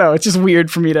I don't know. It's just weird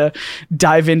for me to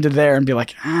dive into there and be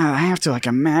like, I have to like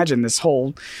imagine this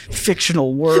whole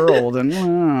fictional world. And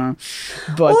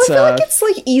but Well, I feel like it's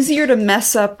like easier to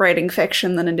mess up writing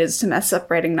fiction than it is to mess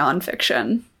up writing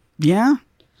nonfiction. Yeah.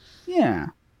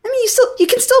 I mean, you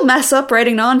can still mess up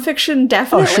writing nonfiction,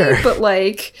 definitely, sure. but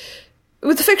like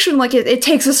with fiction, like it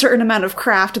takes a certain amount of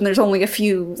craft, and there's only a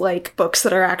few like books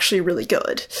that are actually really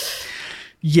good.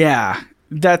 Yeah,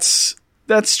 that's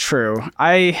true.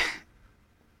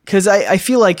 Because I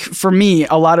feel like for me,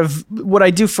 a lot of what I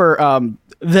do for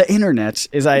the internet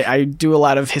is I do a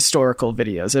lot of historical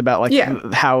videos about like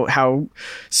how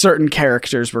certain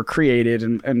characters were created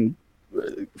and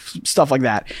stuff like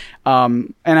that.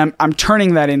 And I'm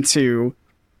turning that into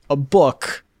a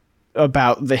book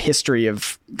about the history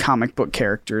of comic book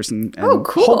characters, and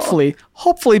cool.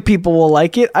 hopefully people will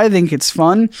like it. I think it's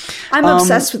fun. I'm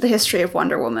obsessed with the history of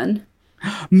Wonder Woman.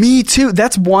 Me too.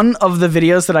 That's one of the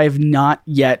videos that I have not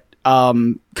yet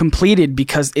completed,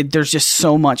 because there's just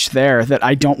so much there that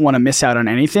I don't want to miss out on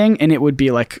anything, and it would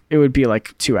be like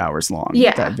 2 hours long.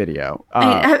 That video.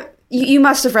 You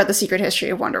must have read The Secret History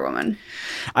of Wonder Woman.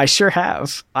 I sure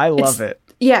have. I love it.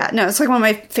 Yeah, no, it's like one of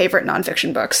my favorite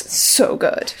nonfiction books. It's so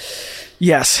good.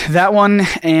 Yes, that one,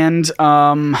 and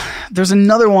there's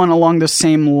another one along the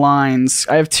same lines.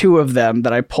 I have 2 of them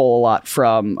that I pull a lot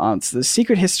from. It's The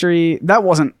Secret History. That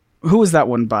wasn't... Who was that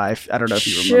one by? I don't know if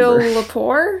you remember. Jill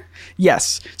Lepore?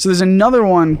 Yes. So there's another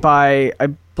one by, I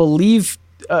believe,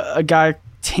 a guy,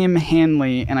 Tim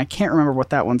Hanley, and I can't remember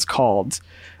what that one's called.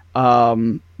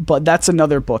 But that's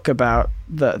another book about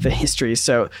the history.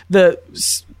 So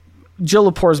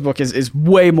Jill Lepore's book is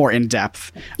way more in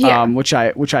depth, which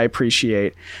I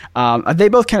appreciate. They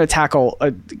both kind of tackle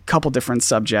a couple different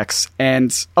subjects,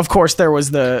 and of course there was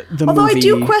the Although movie. I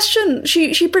do question,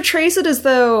 she portrays it as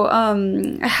though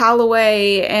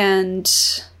Holloway and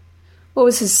what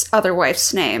was his other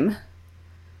wife's name?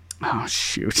 Oh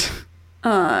shoot.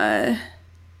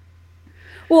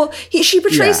 Well, she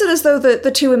portrays it as though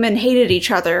the 2 women hated each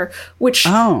other, which,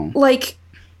 like,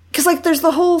 because, like, there's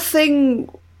the whole thing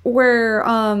where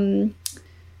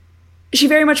she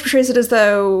very much portrays it as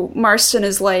though Marston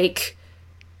is, like,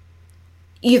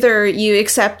 either you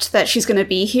accept that she's going to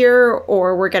be here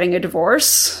or we're getting a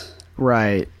divorce.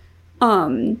 Right.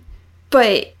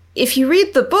 But if you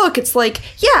read the book, it's like,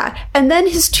 yeah, and then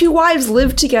his 2 wives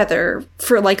lived together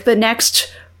for, like, the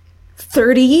next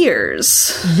 30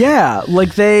 years. Yeah,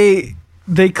 like they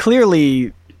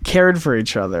clearly cared for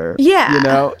each other. Yeah. You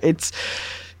know,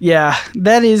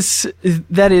 that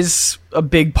is a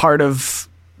big part of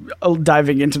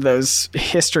diving into those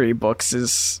history books,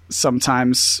 is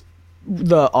sometimes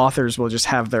the authors will just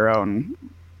have their own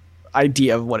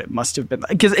idea of what it must have been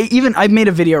like. Because even I made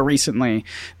a video recently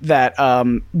that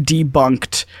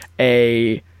debunked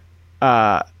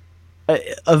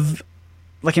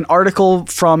like an article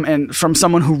from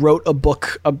someone who wrote a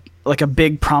book, like a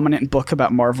big prominent book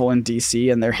about Marvel and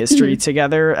DC and their history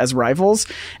together as rivals.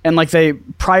 And like they,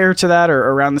 prior to that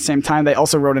or around the same time, they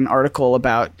also wrote an article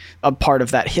about a part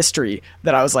of that history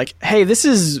that I was like, hey, this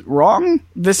is wrong.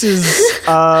 This is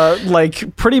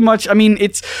like pretty much, I mean,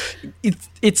 it's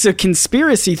a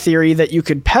conspiracy theory that you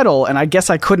could peddle, and I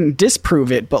guess I couldn't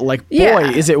disprove it, but like, boy,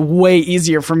 is it way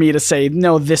easier for me to say,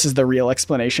 no, this is the real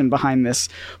explanation behind this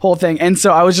whole thing. And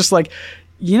so I was just like,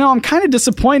 you know, I'm kind of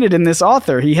disappointed in this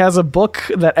author. He has a book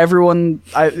that everyone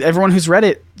who's read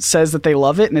it says that they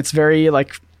love it, and it's very,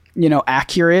 like, you know,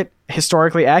 accurate,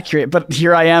 historically accurate. But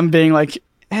here I am being like,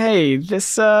 hey,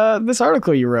 this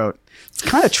article you wrote, it's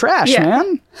kind of trash,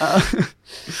 man.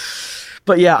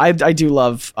 But yeah, I do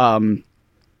love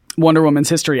Wonder Woman's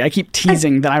history. I keep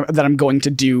teasing that I'm going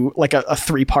to do like a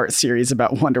 3-part series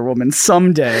about Wonder Woman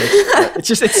someday.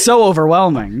 It's so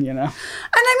overwhelming, you know? And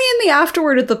I mean, the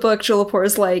afterword of the book, Jill Lepore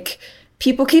is like,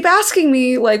 people keep asking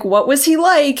me, like, what was he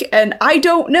like? And I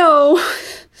don't know.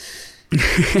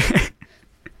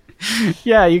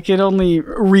 Yeah, you can only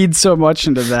read so much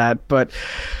into that. But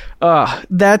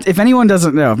that, if anyone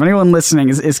doesn't know, if anyone listening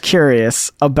is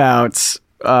curious about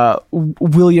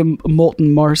William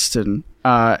Moulton Marston,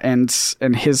 and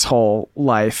his whole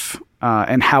life,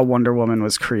 and how Wonder Woman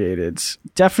was created,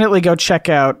 definitely go check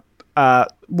out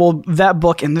that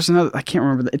book. And there's another, I can't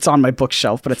remember, it's on my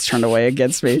bookshelf, but it's turned away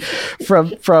against me.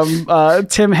 From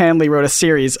Tim Hanley wrote a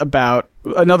series about,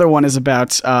 another one is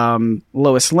about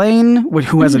Lois Lane,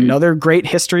 who has another great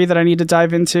history that I need to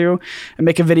dive into and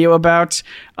make a video about,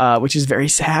 which is very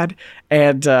sad.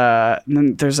 And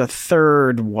then there's a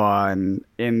third one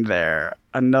in there.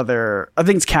 I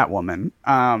think it's Catwoman.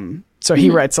 So he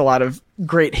writes a lot of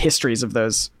great histories of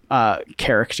those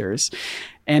characters.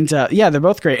 And yeah, they're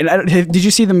both great. And did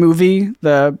you see the movie,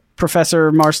 the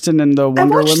Professor Marston and the Wonder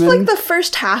Woman? I watched like the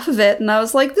first half of it, and I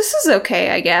was like, this is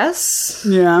okay, I guess.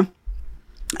 Yeah.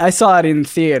 I saw it in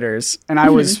theaters, and I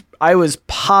was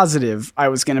positive I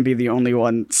was going to be the only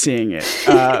one seeing it,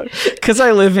 because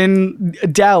I live in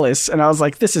Dallas, and I was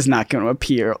like, this is not going to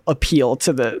appeal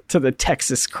to the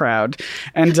Texas crowd,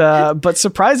 and but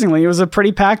surprisingly, it was a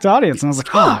pretty packed audience, and I was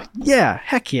like, oh yeah,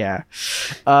 heck yeah,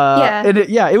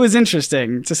 it was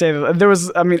interesting to say that there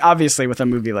was. I mean, obviously, with a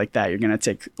movie like that, you're going to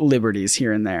take liberties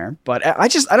here and there, but I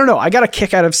don't know. I got a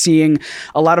kick out of seeing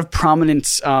a lot of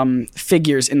prominent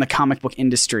figures in the comic book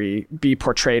industry be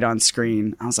portrayed on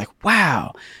screen. I was like,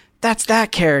 wow, that's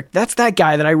that character. That's that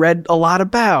guy that I read a lot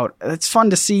about. It's fun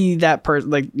to see that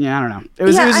person. Like, yeah, I don't know. It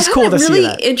was just cool to see that.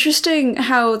 It's really interesting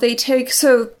how they take,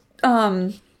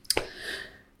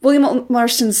 William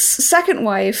Marston's second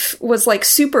wife was like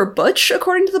super butch,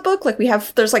 according to the book. Like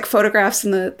there's like photographs in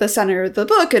the center of the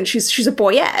book, and she's a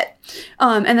boyette.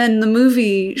 And then the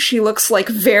movie, she looks like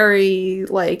very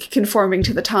like conforming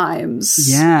to the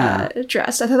times. Yeah.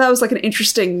 Dressed. I thought that was like an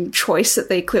interesting choice that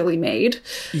they clearly made.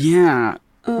 Yeah.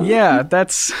 Yeah. That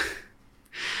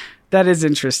is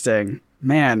interesting,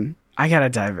 man. I gotta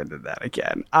dive into that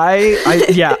again.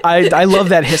 I love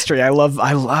that history.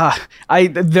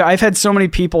 I've had so many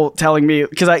people telling me,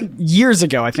 because years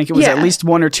ago, I think it was at least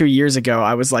 1 or 2 years ago,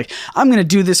 I was like, I'm gonna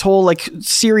do this whole like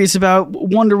series about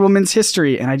Wonder Woman's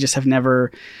history, and I just have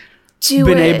never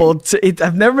been able to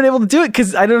do it,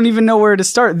 because I don't even know where to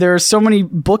start. There are so many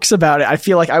books about it. I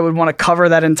feel like I would want to cover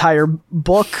that entire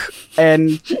book,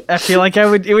 and I feel like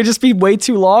it would just be way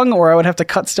too long, or I would have to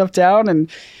cut stuff down.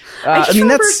 And I mean,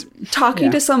 that's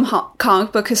talking to some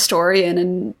comic book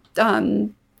historian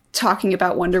and talking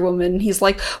about Wonder Woman. He's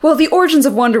like, well, the origins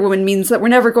of Wonder Woman means that we're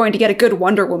never going to get a good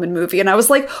Wonder Woman movie. And I was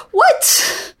like,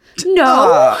 what?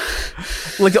 No.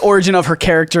 Like the origin of her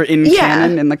character in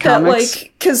canon in the comics?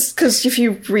 Like, because if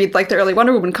you read like the early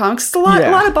Wonder Woman comics, it's a lot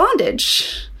of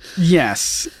bondage.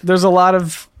 Yes. There's a lot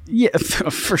of... Yeah,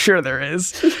 for sure there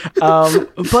is.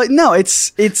 But no,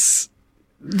 it's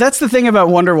That's the thing about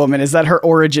Wonder Woman, is that her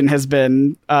origin has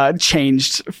been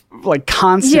changed like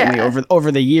constantly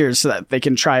over the years, so that they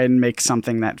can try and make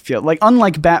something that feel like,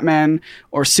 unlike Batman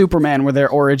or Superman, where their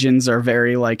origins are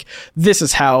very like, this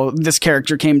is how this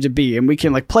character came to be, and we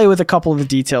can like play with a couple of the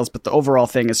details, but the overall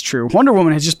thing is true. Wonder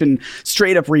Woman has just been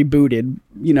straight up rebooted,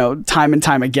 you know, time and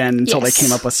time again, until they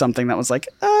came up with something that was like,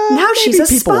 now she's a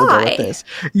spy. Will go with this.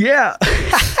 Yeah.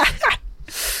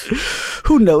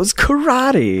 Who knows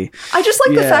karate? I just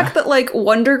like the fact that like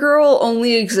Wonder Girl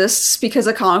only exists because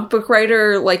a comic book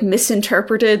writer like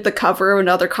misinterpreted the cover of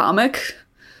another comic.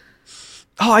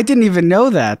 Oh, I didn't even know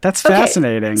that. That's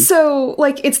fascinating. So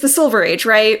like it's the Silver Age,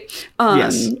 right?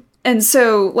 Yes. And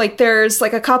so like there's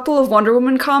like a couple of Wonder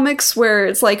Woman comics where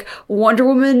it's like Wonder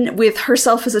Woman with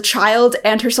herself as a child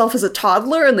and herself as a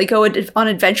toddler, and they go on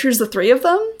adventures, the three of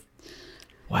them.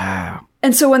 Wow.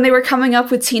 And so when they were coming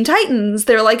up with Teen Titans,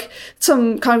 they're like,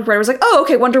 some comic writer was like, oh,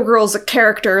 okay, Wonder Girl's a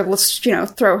character. Let's, you know,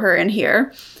 throw her in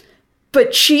here.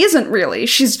 But she isn't really.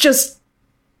 She's just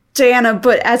Diana,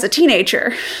 but as a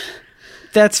teenager.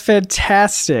 That's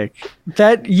fantastic.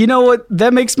 That, you know what?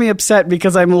 That makes me upset,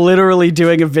 because I'm literally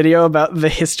doing a video about the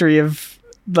history of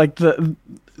like the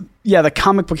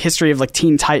comic book history of like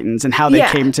Teen Titans and how they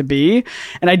came to be.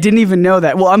 And I didn't even know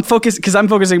that. Well, I'm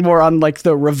focusing more on like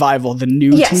the revival, the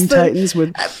new Teen Titans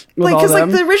with like, all because them.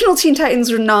 Like the original Teen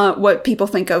Titans are not what people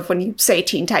think of when you say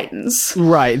Teen Titans.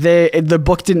 Right. The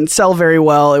book didn't sell very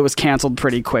well. It was canceled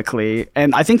pretty quickly.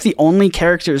 And I think the only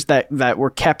characters that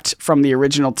were kept from the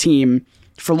original team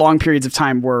for long periods of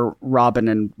time were Robin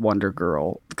and Wonder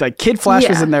Girl. Like Kid Flash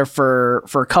was in there for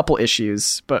a couple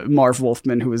issues, but Marv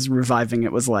Wolfman, who was reviving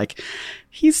it, was like,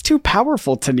 he's too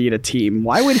powerful to need a team.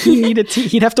 Why would he need a team?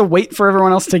 He'd have to wait for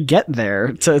everyone else to get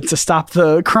there to stop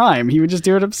the crime. He would just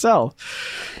do it himself.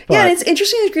 But, yeah, and it's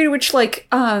interesting the degree to which like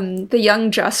the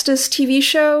Young Justice TV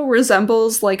show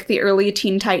resembles like the early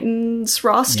Teen Titans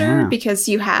roster, because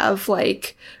you have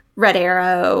like Red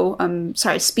Arrow,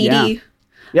 Speedy. Yeah.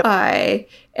 Yep.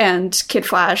 And Kid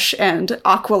Flash and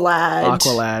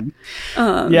Aqualad.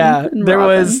 There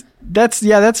was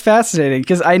that's fascinating,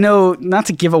 because I know, not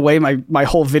to give away my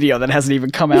whole video that hasn't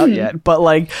even come out yet, but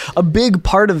like a big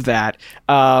part of that,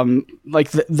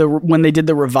 like the when they did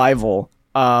the revival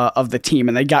of the team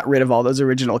and they got rid of all those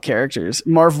original characters,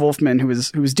 Marv Wolfman, who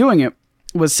was doing it,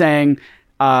 was saying,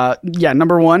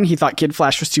 number one, he thought Kid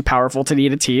Flash was too powerful to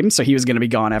need a team, so he was going to be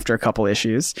gone after a couple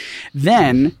issues.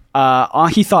 Then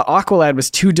he thought Aqualad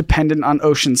was too dependent on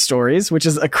ocean stories, which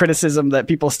is a criticism that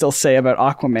people still say about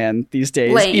Aquaman these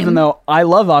days. Lame. Even though I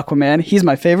love Aquaman, he's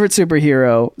my favorite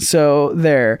superhero. So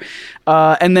there.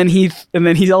 And then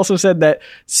he also said that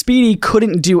Speedy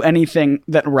couldn't do anything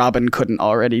that Robin couldn't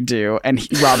already do, and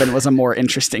Robin was a more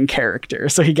interesting character,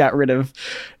 so he got rid of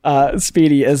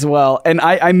Speedy as well. And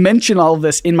I mention all of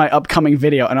this in my upcoming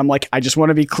video, and I'm like, I just want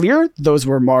to be clear, those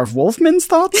were Marv Wolfman's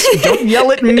thoughts. Don't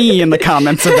yell at me in the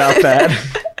comments about that.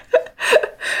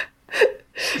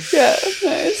 Yeah,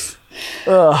 nice.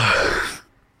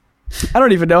 I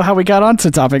don't even know how we got onto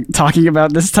talking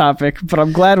about this topic, but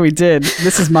I'm glad we did.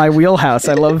 This is my wheelhouse.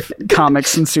 I love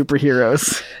comics and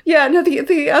superheroes. Yeah, no,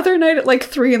 the other night at like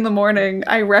 3 a.m,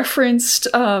 I referenced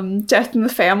Death in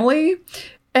the Family,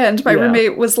 and my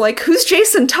roommate was like, "Who's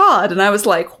Jason Todd?" And I was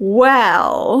like,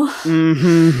 "Well,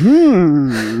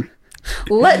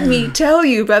 let me tell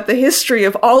you about the history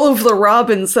of all of the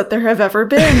Robins that there have ever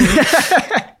been."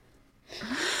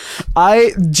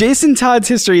 Jason Todd's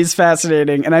history is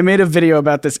fascinating, and I made a video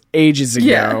about this ages ago.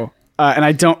 Yeah. And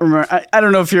I don't remember. I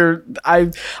don't know if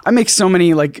I make so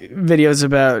many like videos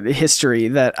about history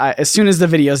that as soon as the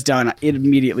video's done, it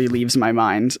immediately leaves my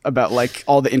mind about like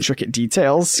all the intricate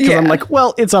details. Because I'm like,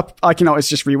 well, it's up. I can always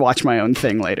just rewatch my own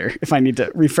thing later if I need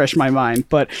to refresh my mind.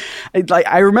 But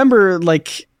I remember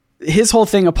like his whole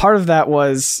thing. A part of that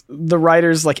was the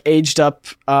writers like aged up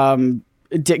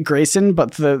Dick Grayson,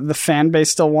 but the fan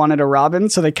base still wanted a Robin,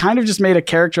 so they kind of just made a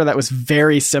character that was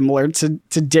very similar to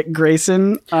Dick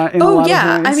Grayson in a lot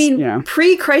of ways. I mean,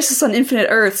 pre-Crisis on Infinite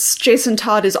Earths, Jason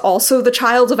Todd is also the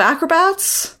child of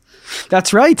acrobats.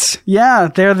 That's right. Yeah,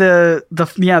 they're they're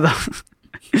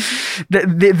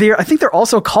I think they're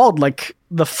also called like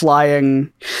the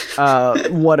flying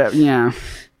whatever. Yeah.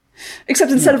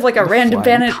 Except instead of like a random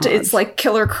bandit, it's like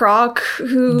Killer Croc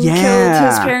who killed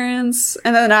his parents.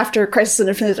 And then after Crisis on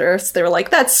Infinite Earths, they were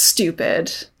like, that's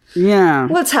stupid. Yeah.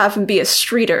 Let's have him be a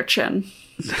street urchin.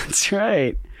 That's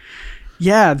right.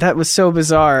 Yeah, that was so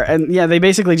bizarre. And yeah, they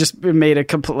basically just made a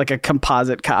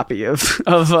composite copy of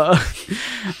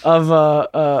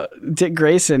Dick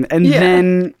Grayson. And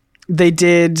then they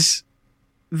did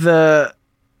the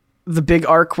big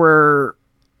arc where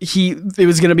it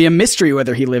was going to be a mystery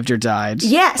whether he lived or died.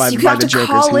 Yes, by, you by have the to Joker's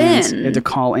call hands. in. You had to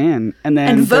call in. And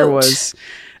then and vote.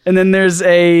 there's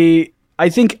a, I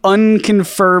think,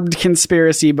 unconfirmed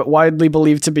conspiracy, but widely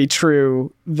believed to be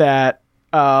true that,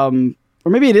 or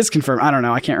maybe it is confirmed. I don't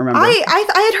know. I can't remember. I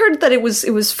had heard that it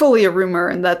was fully a rumor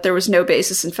and that there was no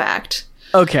basis in fact.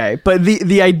 Okay, but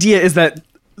the idea is that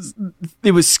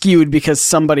it was skewed because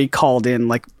somebody called in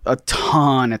like a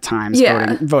ton of times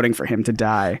voting for him to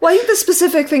die. Well, I think the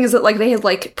specific thing is that like they had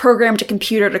like programmed a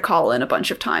computer to call in a bunch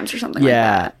of times or something like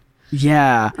that.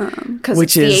 Yeah. Because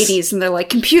it's the 80s and they're like,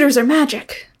 computers are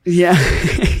magic. Yeah.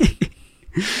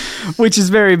 Which is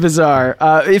very bizarre.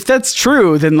 If that's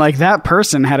true, then like that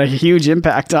person had a huge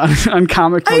impact on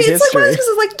comic book history. It's like one of those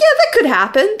things like, yeah, that could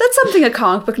happen. That's something a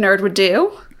comic book nerd would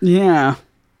do. Yeah.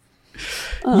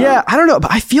 Yeah, I don't know,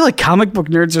 but I feel like comic book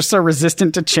nerds are so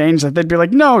resistant to change that they'd be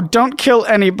like, no, don't kill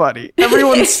anybody.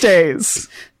 Everyone stays.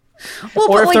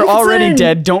 Well, or if they're already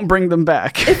dead, don't bring them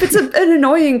back. If it's an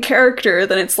annoying character,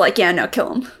 then it's like, yeah, no,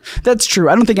 kill him. That's true.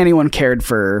 I don't think anyone cared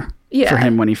for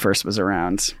him when he first was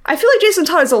around. I feel like Jason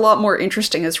Todd is a lot more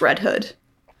interesting as Red Hood.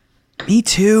 Me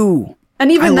too.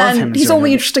 And even then, he's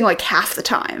only interesting like half the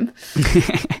time.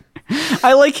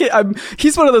 I like it.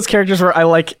 He's one of those characters where I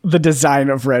like the design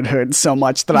of Red Hood so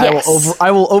much that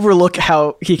I will overlook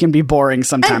how he can be boring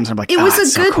sometimes. I'm like, it was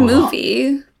a good so cool.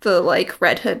 movie, the like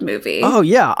Red Hood movie. Oh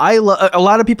yeah, a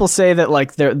lot of people say that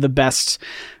like they're the best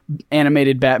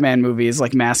animated Batman movie is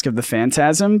like Mask of the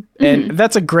Phantasm, and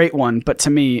that's a great one. But to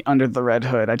me, Under the Red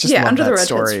Hood, I just love Under that the Red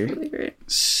story Hood's really great.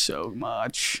 So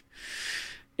much.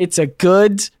 It's a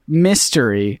good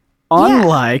mystery.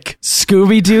 Unlike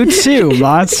Scooby-Doo 2,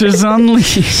 Monsters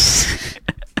Unleashed.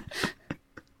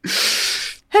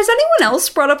 Has anyone else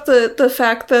brought up the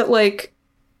fact that, like,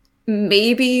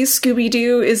 maybe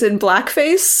Scooby-Doo is in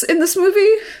blackface in this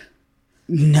movie?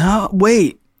 No,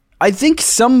 wait. I think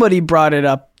somebody brought it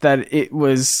up that it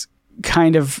was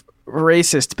kind of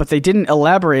racist, but they didn't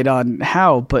elaborate on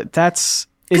how, but that's...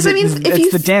 It's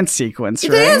the dance sequence,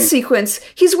 right? The dance sequence.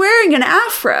 He's wearing an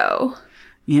afro.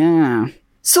 Yeah.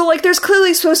 So, like, there's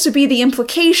clearly supposed to be the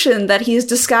implication that he's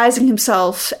disguising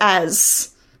himself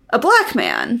as a black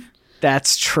man.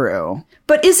 That's true.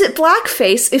 But is it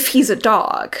blackface if he's a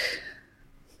dog?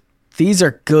 These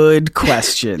are good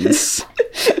questions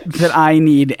that I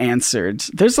need answered.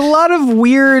 There's a lot of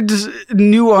weird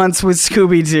nuance with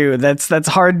Scooby-Doo that's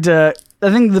hard to...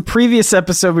 I think the previous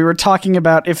episode we were talking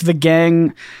about if the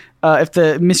gang... if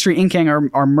the Mystery Inc. gang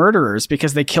are murderers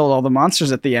because they killed all the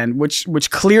monsters at the end, which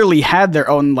clearly had their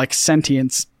own like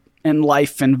sentience and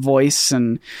life and voice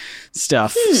and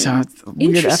stuff. So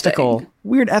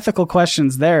weird ethical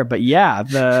questions there. But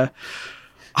yeah,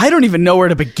 I don't even know where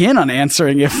to begin on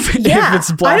answering if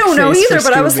it's blackface. I don't know either,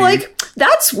 but I was like,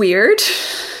 that's weird.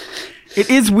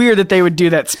 It is weird that they would do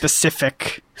that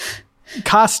specific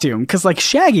costume because like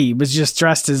Shaggy was just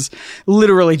dressed as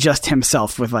literally just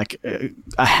himself with like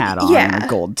a hat on and a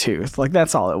gold tooth, like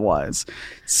that's all it was.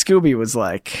 Scooby was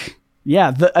like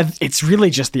it's really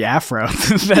just the afro.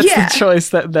 That's the choice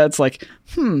that's like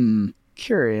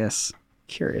curious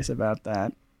about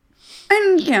that.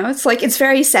 And you know, it's like it's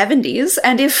very 70s,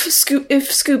 and if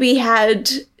Scooby had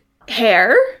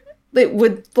hair it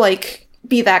would like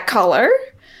be that color.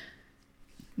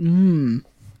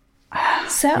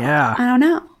 So, I don't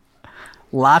know.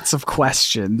 Lots of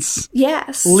questions.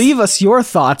 Yes. Leave us your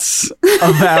thoughts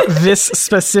about this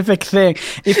specific thing.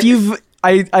 If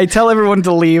I tell everyone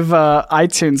to leave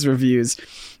iTunes reviews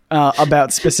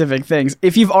about specific things.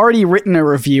 If you've already written a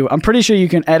review, I'm pretty sure you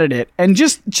can edit it. And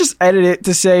just edit it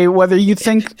to say whether you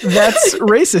think that's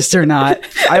racist or not.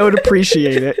 I would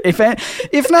appreciate it.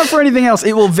 If not for anything else,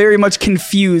 it will very much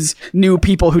confuse new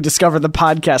people who discover the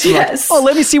podcast. Yes. Like,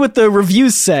 let me see what the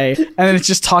reviews say. And then it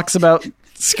just talks about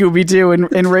Scooby-Doo and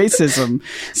racism.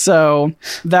 So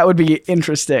that would be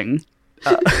interesting.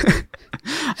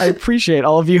 I appreciate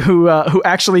all of you who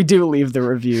actually do leave the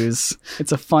reviews.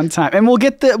 It's a fun time, and we'll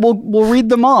read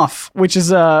them off, which is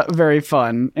very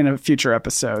fun in a future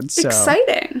episode. So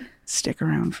exciting! Stick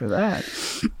around for that.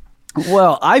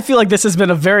 Well, I feel like this has been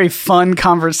a very fun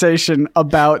conversation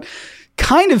about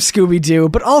kind of Scooby-Doo,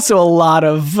 but also a lot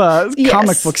of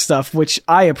comic book stuff, which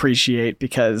I appreciate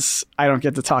because I don't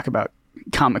get to talk about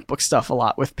comic book stuff a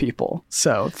lot with people.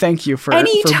 So thank you for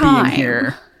being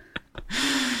here.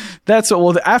 That's what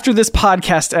we'll do. After this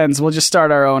podcast ends, we'll just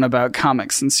start our own about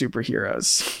comics and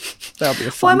superheroes. That'll be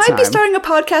a fun time. Well, I might be starting a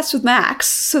podcast with Max,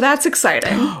 so that's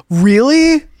exciting.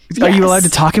 Really? Yes. Are you allowed to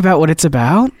talk about what it's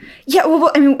about? Yeah,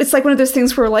 well, I mean, it's like one of those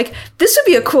things where, like, this would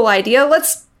be a cool idea.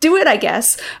 Let's do it, I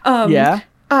guess.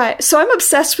 So I'm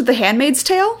obsessed with The Handmaid's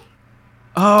Tale.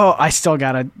 Oh, I still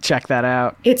gotta check that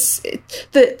out. It's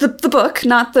the book,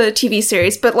 not the TV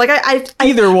series, but like I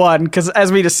either one, because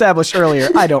as we'd established earlier,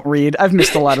 I don't read. I've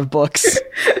missed a lot of books.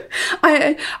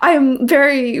 I am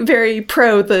very, very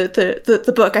pro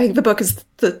the book. I think the book is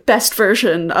the best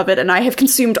version of it, and I have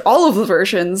consumed all of the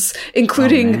versions,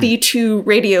 including the 2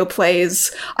 radio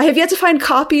plays. I have yet to find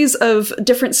copies of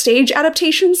different stage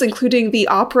adaptations, including the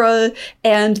opera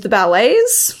and the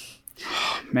ballets.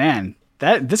 Oh, man.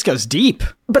 This goes deep.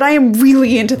 But I am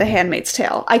really into The Handmaid's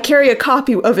Tale. I carry a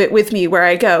copy of it with me where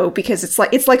I go because it's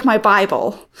like my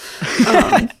Bible.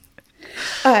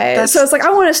 So it's like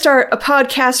I want to start a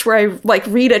podcast where I like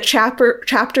read a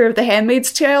chapter of The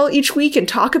Handmaid's Tale each week and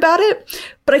talk about it.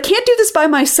 But I can't do this by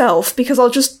myself because I'll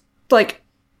just like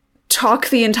talk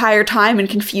the entire time and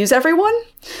confuse everyone.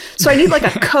 So I need like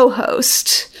a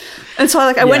co-host. And so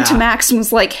I went to Max and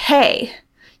was like, "Hey,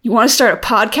 you want to start a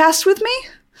podcast with me?"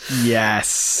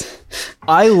 Yes.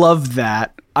 I love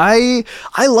that. I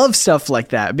love stuff like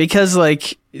that because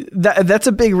like that's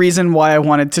a big reason why I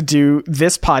wanted to do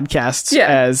this podcast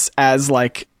as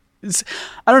like,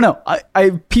 I don't know.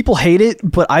 I people hate it,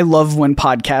 but I love when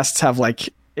podcasts have like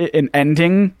an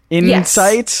ending in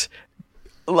sight.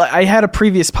 I had a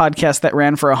previous podcast that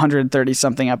ran for 130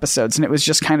 something episodes, and it was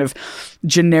just kind of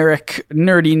generic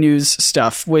nerdy news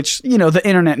stuff, which, you know, the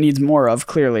internet needs more of,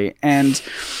 clearly. And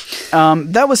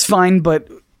that was fine, but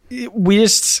it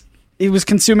was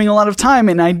consuming a lot of time,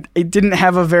 and it didn't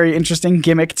have a very interesting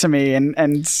gimmick to me.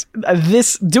 And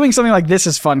this doing something like this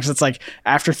is fun because it's like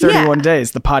after 31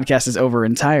 days, the podcast is over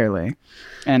entirely.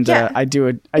 And I have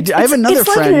another friend.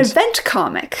 It's like an event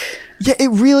comic. Yeah, it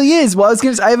really is. Well,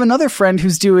 I have another friend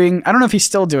who's doing, I don't know if he's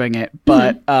still doing it,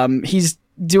 but he's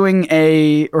doing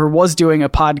was doing a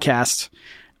podcast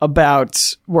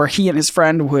about where he and his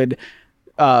friend would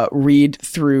read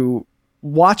through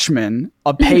Watchmen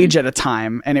a page at a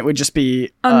time, and it would just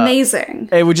be amazing.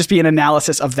 It would just be an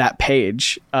analysis of that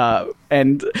page,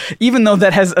 and even though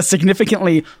that has a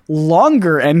significantly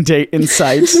longer end date in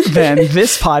sight than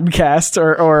this podcast,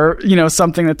 or you know,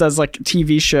 something that does like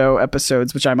TV show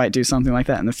episodes, which I might do something like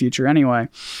that in the future anyway.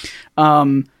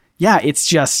 It's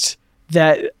just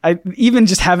that even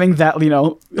just having that, you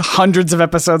know, hundreds of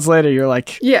episodes later, you're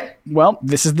like, well,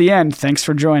 this is the end. Thanks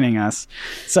for joining us.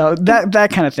 So that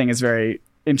kind of thing is very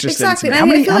interesting. Exactly. How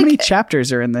many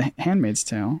chapters are in The Handmaid's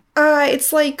Tale?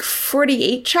 It's like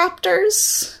 48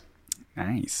 chapters.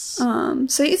 Nice.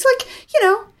 So it's like, you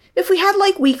know, if we had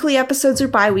like weekly episodes or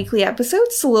bi-weekly episodes,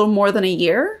 it's a little more than a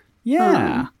year.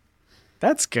 Yeah.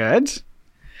 That's good.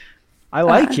 I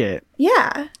like it.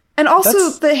 Yeah. And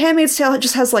also, The Handmaid's Tale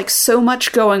just has, like, so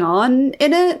much going on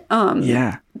in it.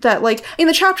 That, like, I mean,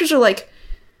 the chapters are, like,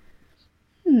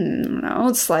 I don't know,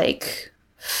 it's, like,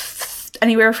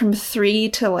 anywhere from 3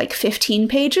 to, like, 15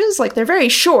 pages. Like, they're very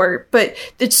short, but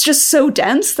it's just so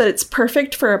dense that it's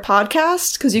perfect for a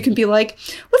podcast. Because you can be like,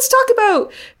 let's talk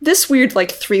about this weird,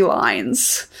 like, 3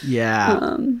 lines.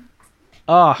 Yeah.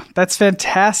 That's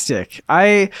fantastic.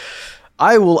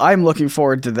 I'm looking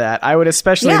forward to that. I would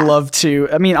especially love to.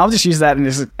 I mean, I'll just use that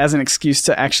as an excuse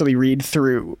to actually read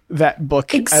through that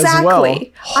book as well.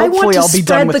 Hopefully, I'll be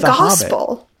done with the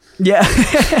gospel. Hobbit. Yeah.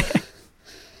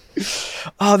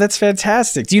 Oh, that's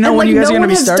fantastic. Do you know when you guys are going to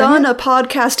be starting? No one has done a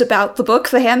podcast about the book,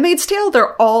 The Handmaid's Tale.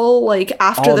 They're all like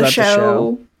after the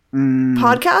show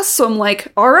podcasts. So I'm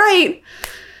like, all right.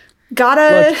 You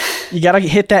gotta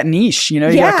hit that niche, you know.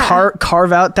 You gotta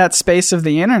carve out that space of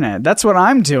the internet. That's what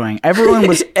I'm doing.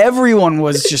 Everyone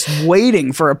was just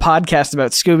waiting for a podcast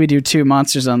about Scooby-Doo 2: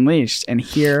 Monsters Unleashed, and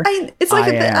here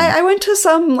I went to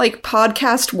some like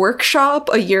podcast workshop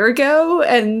a year ago,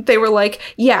 and they were like,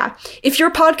 "Yeah, if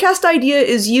your podcast idea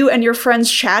is you and your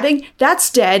friends chatting, that's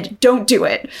dead. Don't do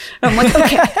it." And I'm like,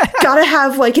 "Okay, gotta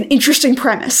have like an interesting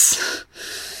premise."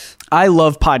 I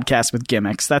love podcasts with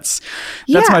gimmicks. That's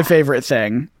my favorite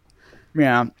thing.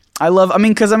 Yeah.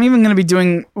 Because I'm even going to be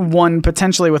doing one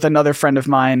potentially with another friend of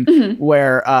mine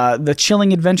where The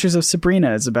Chilling Adventures of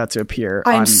Sabrina is about to appear.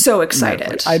 I'm so excited.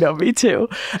 Netflix. I know, me too.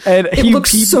 And it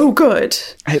looks so good.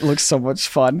 It looks so much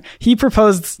fun. He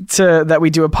proposed that we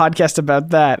do a podcast about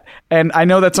that. And I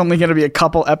know that's only going to be a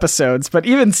couple episodes, but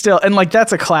even still, and like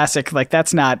that's a classic, like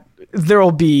that's not, there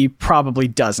will be probably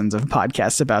dozens of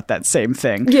podcasts about that same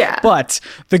thing. Yeah. But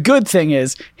the good thing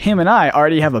is him and I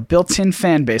already have a built-in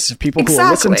fan base of people who will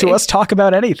listen to us talk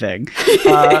about anything.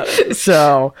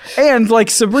 And like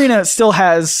Sabrina still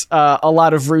has a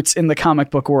lot of roots in the comic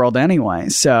book world anyway.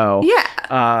 So,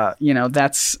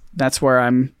 that's where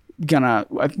I'm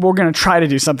we're gonna try to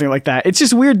do something like that. It's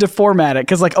just weird to format it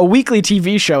because like a weekly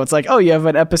TV show, it's like, oh, you have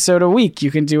an episode a week, you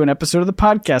can do an episode of the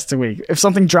podcast a week. If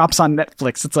something drops on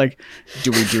Netflix, it's like,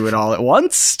 do we do it all at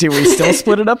once? Do we still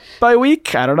split it up by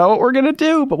week? I don't know what we're gonna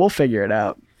do, but we'll figure it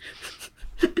out.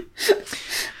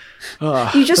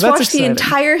 You just watch the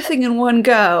entire thing in one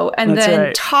go and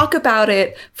then talk about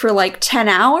it for like 10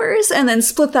 hours and then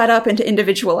split that up into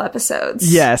individual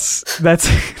episodes. Yes, that's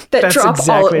drop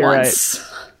exactly all at once.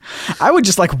 I would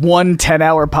just like one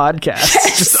 10-hour podcast.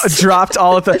 Yes. Just dropped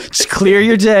all of the, just clear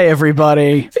your day,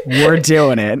 everybody. We're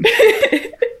doing it.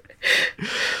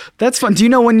 That's fun. Do you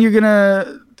know when you're going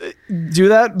to do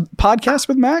that podcast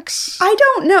with Max? I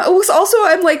don't know. It was also,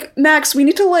 I'm like, Max, we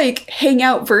need to like hang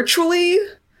out virtually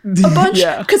a bunch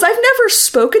because I've never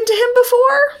spoken to him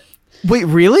before. Wait,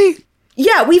 really?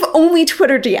 Yeah, we've only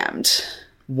Twitter DM'd.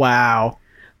 Wow.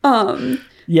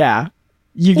 Yeah.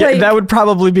 You get, like, that would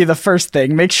probably be the first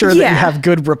thing. Make sure that you have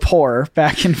good rapport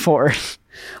back and forth.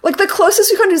 Like the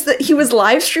closest we got is that he was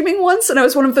live streaming once and I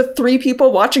was one of the 3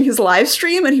 people watching his live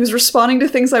stream and he was responding to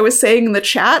things I was saying in the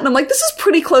chat and I'm like, this is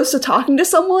pretty close to talking to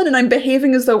someone and I'm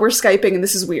behaving as though we're Skyping and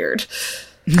this is weird.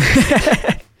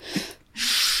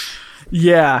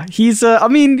 Yeah, he's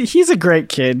a great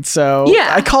kid. So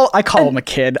yeah. I call him a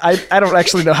kid. I don't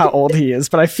actually know how old he is,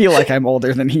 but I feel like I'm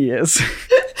older than he is.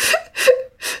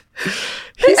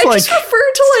 I just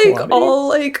refer to like 20. All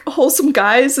like wholesome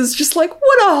guys as just like,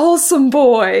 what a wholesome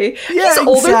boy. Yeah, he's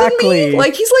older than me.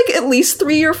 Like he's like at least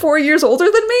 3 or 4 years older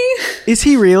than me. Is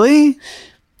he really?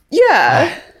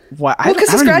 Yeah. Well, because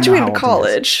he's graduating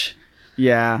college.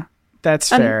 Yeah, that's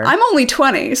fair. I'm only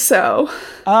 20, so.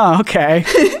 Oh, okay.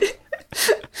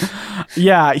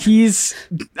 Yeah,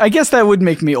 I guess that would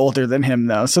make me older than him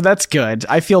though, so that's good.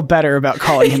 I feel better about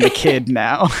calling him a kid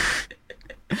now.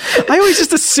 I always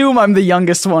just assume I'm the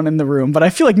youngest one in the room, but I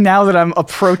feel like now that I'm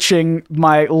approaching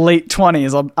my late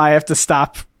 20s, I have to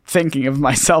stop thinking of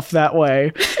myself that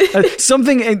way.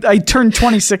 I turned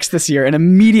 26 this year, and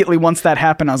immediately once that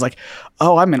happened, I was like,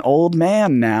 oh, I'm an old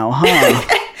man now,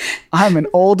 huh? I'm an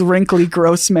old, wrinkly,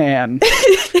 gross man.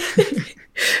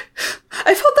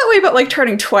 I felt that way about like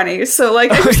turning 20, so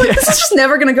like I was like, this is just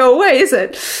never gonna go away, is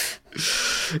it?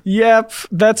 Yep,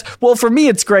 well for me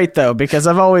it's great though because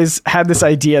I've always had this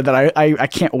idea that I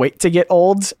can't wait to get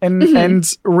old and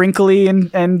wrinkly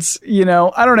and you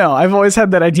know, I don't know, I've always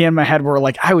had that idea in my head where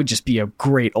like I would just be a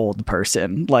great old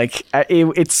person. Like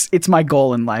it's my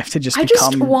goal in life to just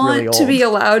become really old. I just want to be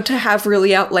allowed to have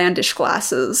really outlandish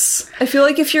glasses. I feel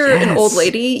like if you're an old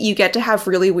lady, you get to have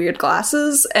really weird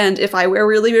glasses, and if I wear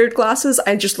really weird glasses,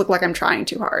 I just look like I'm trying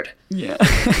too hard. Yeah.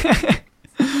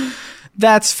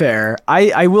 That's fair.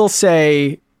 I will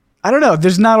say, I don't know,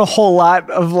 there's not a whole lot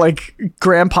of like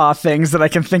grandpa things that I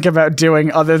can think about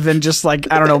doing other than just like,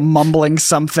 I don't know, mumbling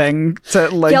something to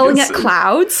like yelling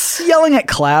at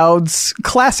clouds.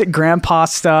 Classic grandpa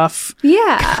stuff.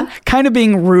 Yeah. Kind of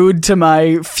being rude to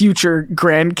my future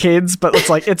grandkids, but it's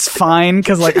like, it's fine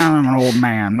because like, I'm an old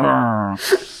man.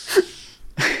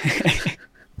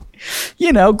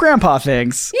 You know, grandpa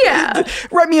things. Yeah.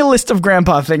 Write me a list of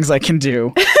grandpa things I can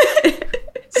do.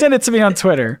 Send it to me on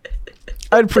Twitter.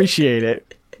 I'd appreciate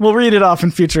it. We'll read it off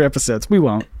in future episodes. We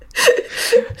won't.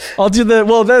 I'll do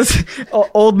that's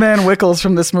old man Wickles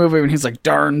from this movie when he's like,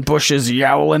 darn bushes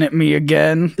yowling at me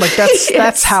again. Like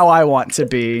that's how I want to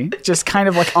be. Just kind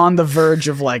of like on the verge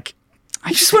of like,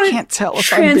 I can't tell if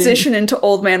transition into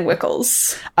old man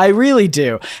Wickles. I really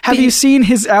do. Have you seen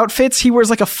his outfits? He wears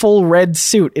like a full red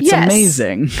suit. It's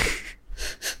amazing.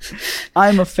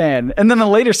 I'm a fan. And then the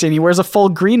later scene, he wears a full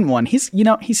green one. He's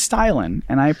styling,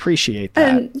 and I appreciate that.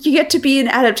 And you get to be in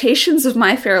adaptations of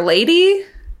My Fair Lady.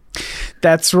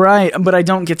 That's right, but I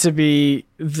don't get to be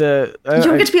the. You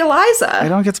don't get to be Eliza. I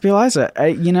don't get to be Eliza.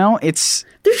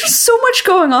 There's just so much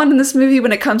going on in this movie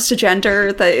when it comes to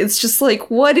gender that it's just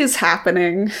like, what is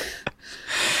happening?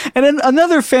 And then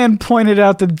another fan pointed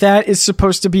out that is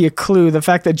supposed to be a clue. The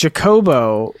fact that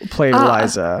Jacobo played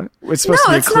Eliza was supposed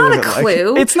to be a clue. No, it's not a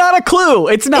clue. It's not a clue.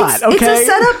 It's not, okay? It's a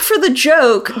setup for the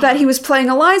joke that he was playing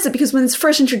Eliza, because when it's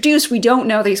first introduced, we don't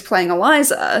know that he's playing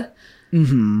Eliza.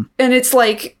 Mm-hmm. And it's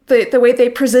like, the way they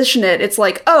position it, it's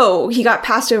like, oh, he got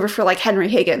passed over for like Henry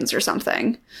Higgins or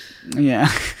something. Yeah.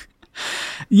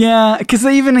 Yeah, because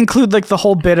they even include like the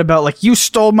whole bit about like, you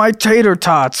stole my tater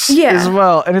tots as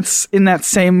well. And it's in that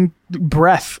same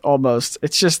breath almost.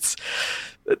 It's just,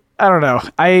 I don't know.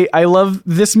 I love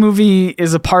this movie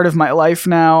is a part of my life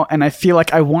now. And I feel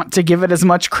like I want to give it as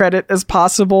much credit as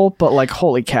possible. But like,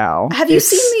 holy cow. Have you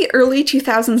seen the early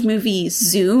 2000s movie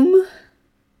Zoom?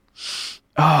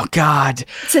 Oh, God.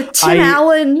 It's a Tim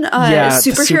Allen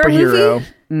superhero movie.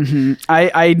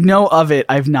 I know of it.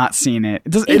 I've not seen it.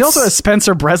 It also has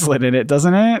Spencer Breslin in it,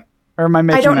 doesn't it? Or am I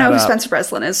making I don't know that who up? Spencer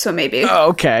Breslin is, so maybe. Oh,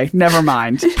 okay. Never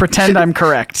mind. Pretend I'm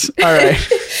correct. All right.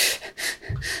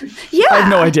 Yeah, I have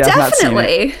no idea. I've not seen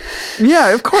definitely. it.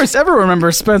 Yeah, of course. Everyone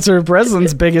remembers Spencer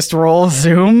Breslin's biggest role,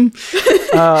 Zoom.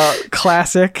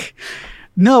 Classic.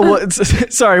 No,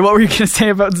 sorry, what were you going to say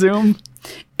about Zoom?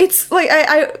 It's like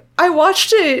I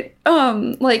watched it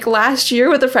like last year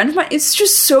with a friend of mine. It's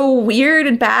just so weird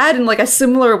and bad in like a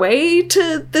similar way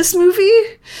to this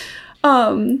movie.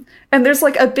 And there's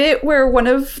like a bit where one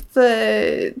of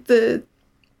the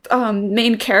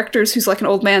main characters, who's like an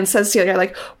old man, says to the other guy,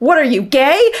 like, "What are you,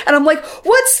 gay?" And I'm like,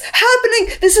 "What's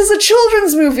happening? This is a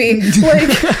children's movie." Like,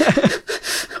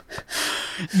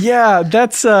 yeah,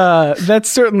 that's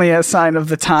certainly a sign of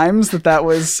the times that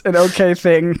was an okay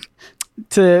thing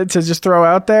to just throw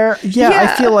out there. Yeah.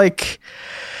 I feel like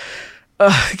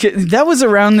that was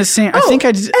around the same.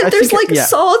 There's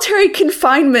solitary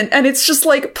confinement, and it's just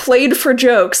like played for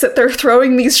jokes that they're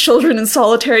throwing these children in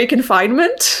solitary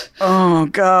confinement. Oh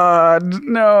God,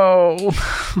 no.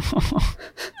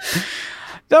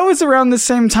 That was around the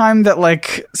same time that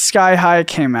like Sky High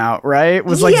came out, right? It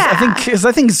was like,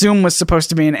 I think Zoom was supposed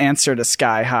to be an answer to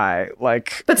Sky High.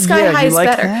 Like, but Sky High is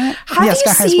better. Have you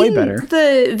Sky High's way better.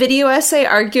 The video essay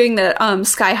arguing that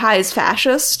Sky High is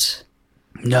fascist?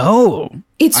 No,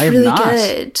 it's really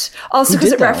good. Also,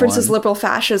 because it references one? liberal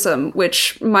fascism,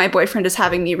 which my boyfriend is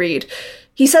having me read.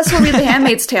 He says he'll read The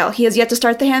Handmaid's Tale. He has yet to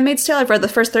start The Handmaid's Tale. I've read the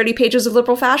first 30 pages of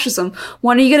liberal fascism.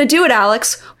 When are you going to do it,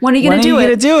 Alex? When are you going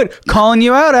to do it? Calling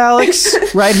you out, Alex.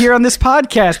 Right here on this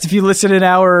podcast. If you listen an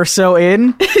hour or so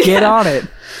in, get on it.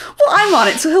 Well, I'm on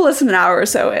it, so he'll listen an hour or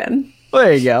so in. Well,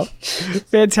 there you go.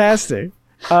 Fantastic.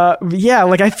 Yeah,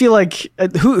 like I feel like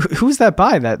who's that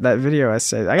by that video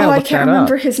essay? I can't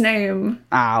remember his name.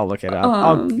 I'll look it up.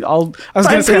 I was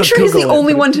I'm pretty sure he's the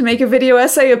only one to make a video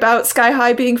essay about Sky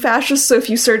High being fascist. So if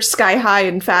you search Sky High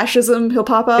and fascism, he'll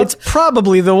pop up. It's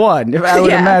probably the one. I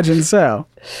would imagine so.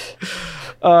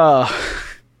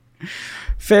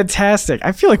 Fantastic.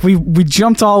 I feel like we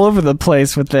jumped all over the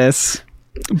place with this,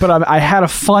 but I had a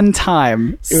fun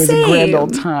time. It was a grand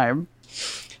old time.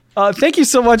 Thank you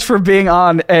so much for being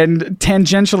on and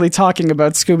tangentially talking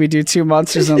about Scooby-Doo 2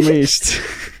 Monsters Unleashed.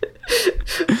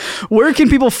 Where can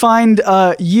people find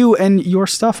you and your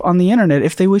stuff on the internet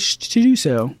if they wish to do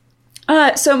so?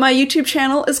 So my YouTube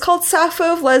channel is called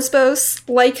Sappho of Lesbos,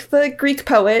 like the Greek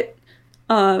poet.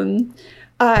 My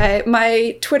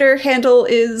Twitter handle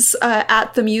is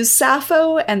at the Muse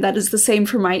Sappho, and that is the same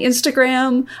for my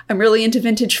Instagram. I'm really into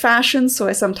vintage fashion, so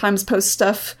I sometimes post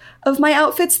stuff of my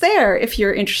outfits there, if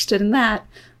you're interested in that.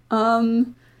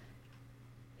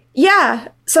 Yeah,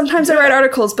 sometimes I write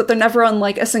articles, but they're never on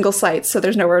like a single site, so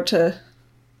there's nowhere to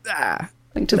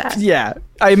link to that. Yeah,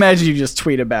 I imagine you just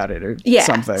tweet about it or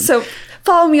something. So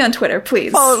follow me on Twitter,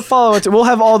 please. Follow it. We'll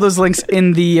have all those links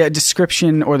in the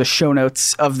description or the show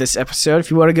notes of this episode if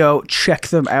you want to go check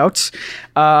them out.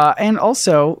 And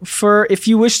also, if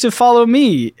you wish to follow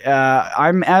me,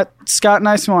 I'm at Scott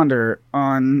Nicewander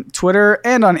on Twitter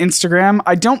and on Instagram.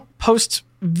 I don't post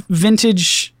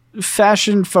vintage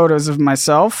fashion photos of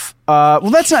myself. Well,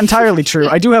 that's not entirely true.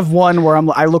 I do have one where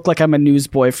I look like I'm a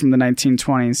newsboy from the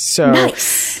 1920s. So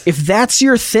if that's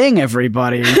your thing,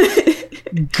 everybody,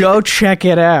 go check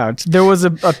it out. There was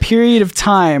a period of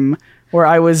time where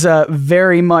I was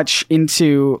very much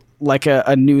into like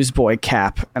a newsboy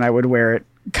cap, and I would wear it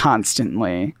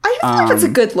constantly. I think that's a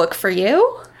good look for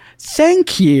you.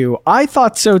 Thank you. I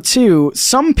thought so too.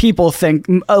 Some people think,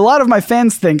 a lot of my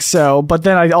fans think so, but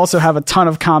then I also have a ton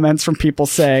of comments from people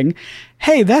saying,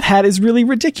 "Hey, that hat is really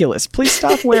ridiculous. Please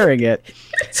stop wearing it."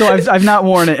 So I've not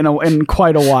worn it in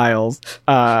quite a while.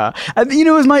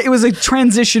 It was a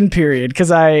transition period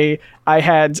because I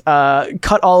had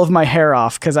cut all of my hair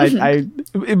off because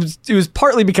it was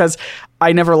partly because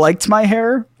I never liked my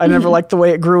hair. I never liked the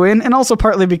way it grew in, and also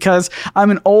partly because I'm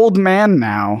an old man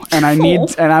now and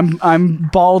I'm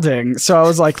balding. So I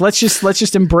was like, let's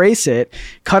just embrace it,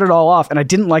 cut it all off. And I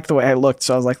didn't like the way I looked,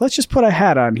 so I was like, let's just put a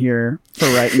hat on here for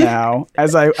right now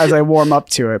as I warm up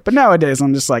to it. But nowadays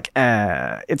I'm just like,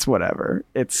 it's whatever.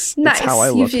 It's how I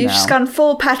look now. You've just gone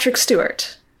full Patrick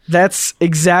Stewart. That's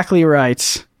exactly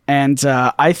right. And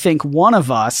I think one of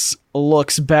us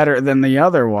looks better than the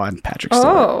other one. Patrick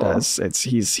Stewart does.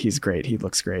 He's great. He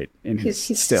looks great. And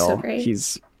he's still so great.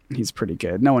 He's pretty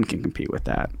good. No one can compete with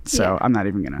that. So I'm not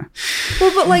even gonna.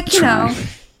 Well, but like try.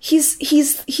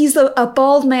 He's a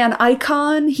bald man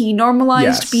icon. He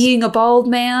normalized being a bald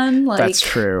man. Like that's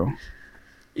true.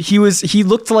 He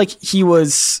looked like he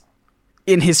was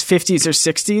in his 50s or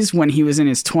 60s when he was in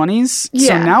his 20s. Yeah.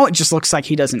 So now it just looks like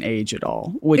he doesn't age at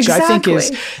all, which Exactly. I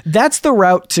think that's the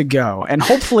route to go. And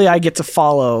hopefully I get to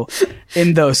follow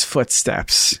in those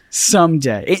footsteps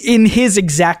someday, in his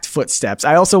exact footsteps.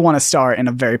 I also want to star in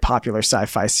a very popular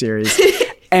sci-fi series.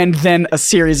 And then a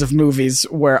series of movies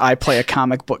where I play a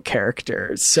comic book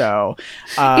character. So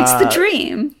it's the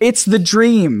dream. It's the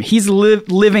dream. He's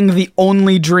living the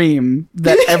only dream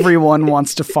that everyone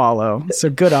wants to follow. So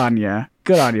good on you.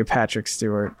 Good on you, Patrick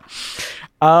Stewart.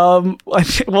 Well,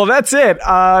 that's it.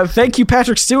 Thank you,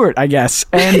 Patrick Stewart, I guess.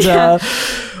 And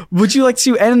would you like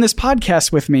to end this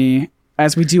podcast with me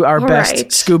as we do our best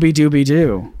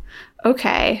Scooby-Dooby-Doo?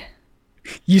 Okay.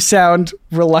 You sound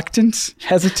reluctant,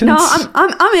 hesitant. No,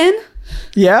 I'm in.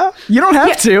 Yeah? You don't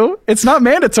have to. It's not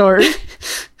mandatory.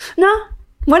 No.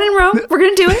 When in Rome, we're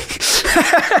going to do it.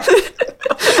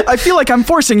 I feel like I'm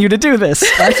forcing you to do this.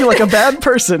 I feel like a bad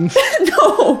person.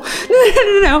 No.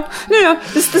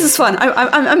 This is fun.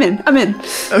 I'm in.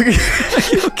 Okay.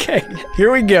 Okay.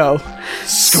 Here we go.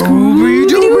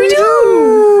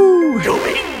 Scooby-Dooby-Doo!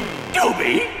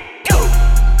 Dooby!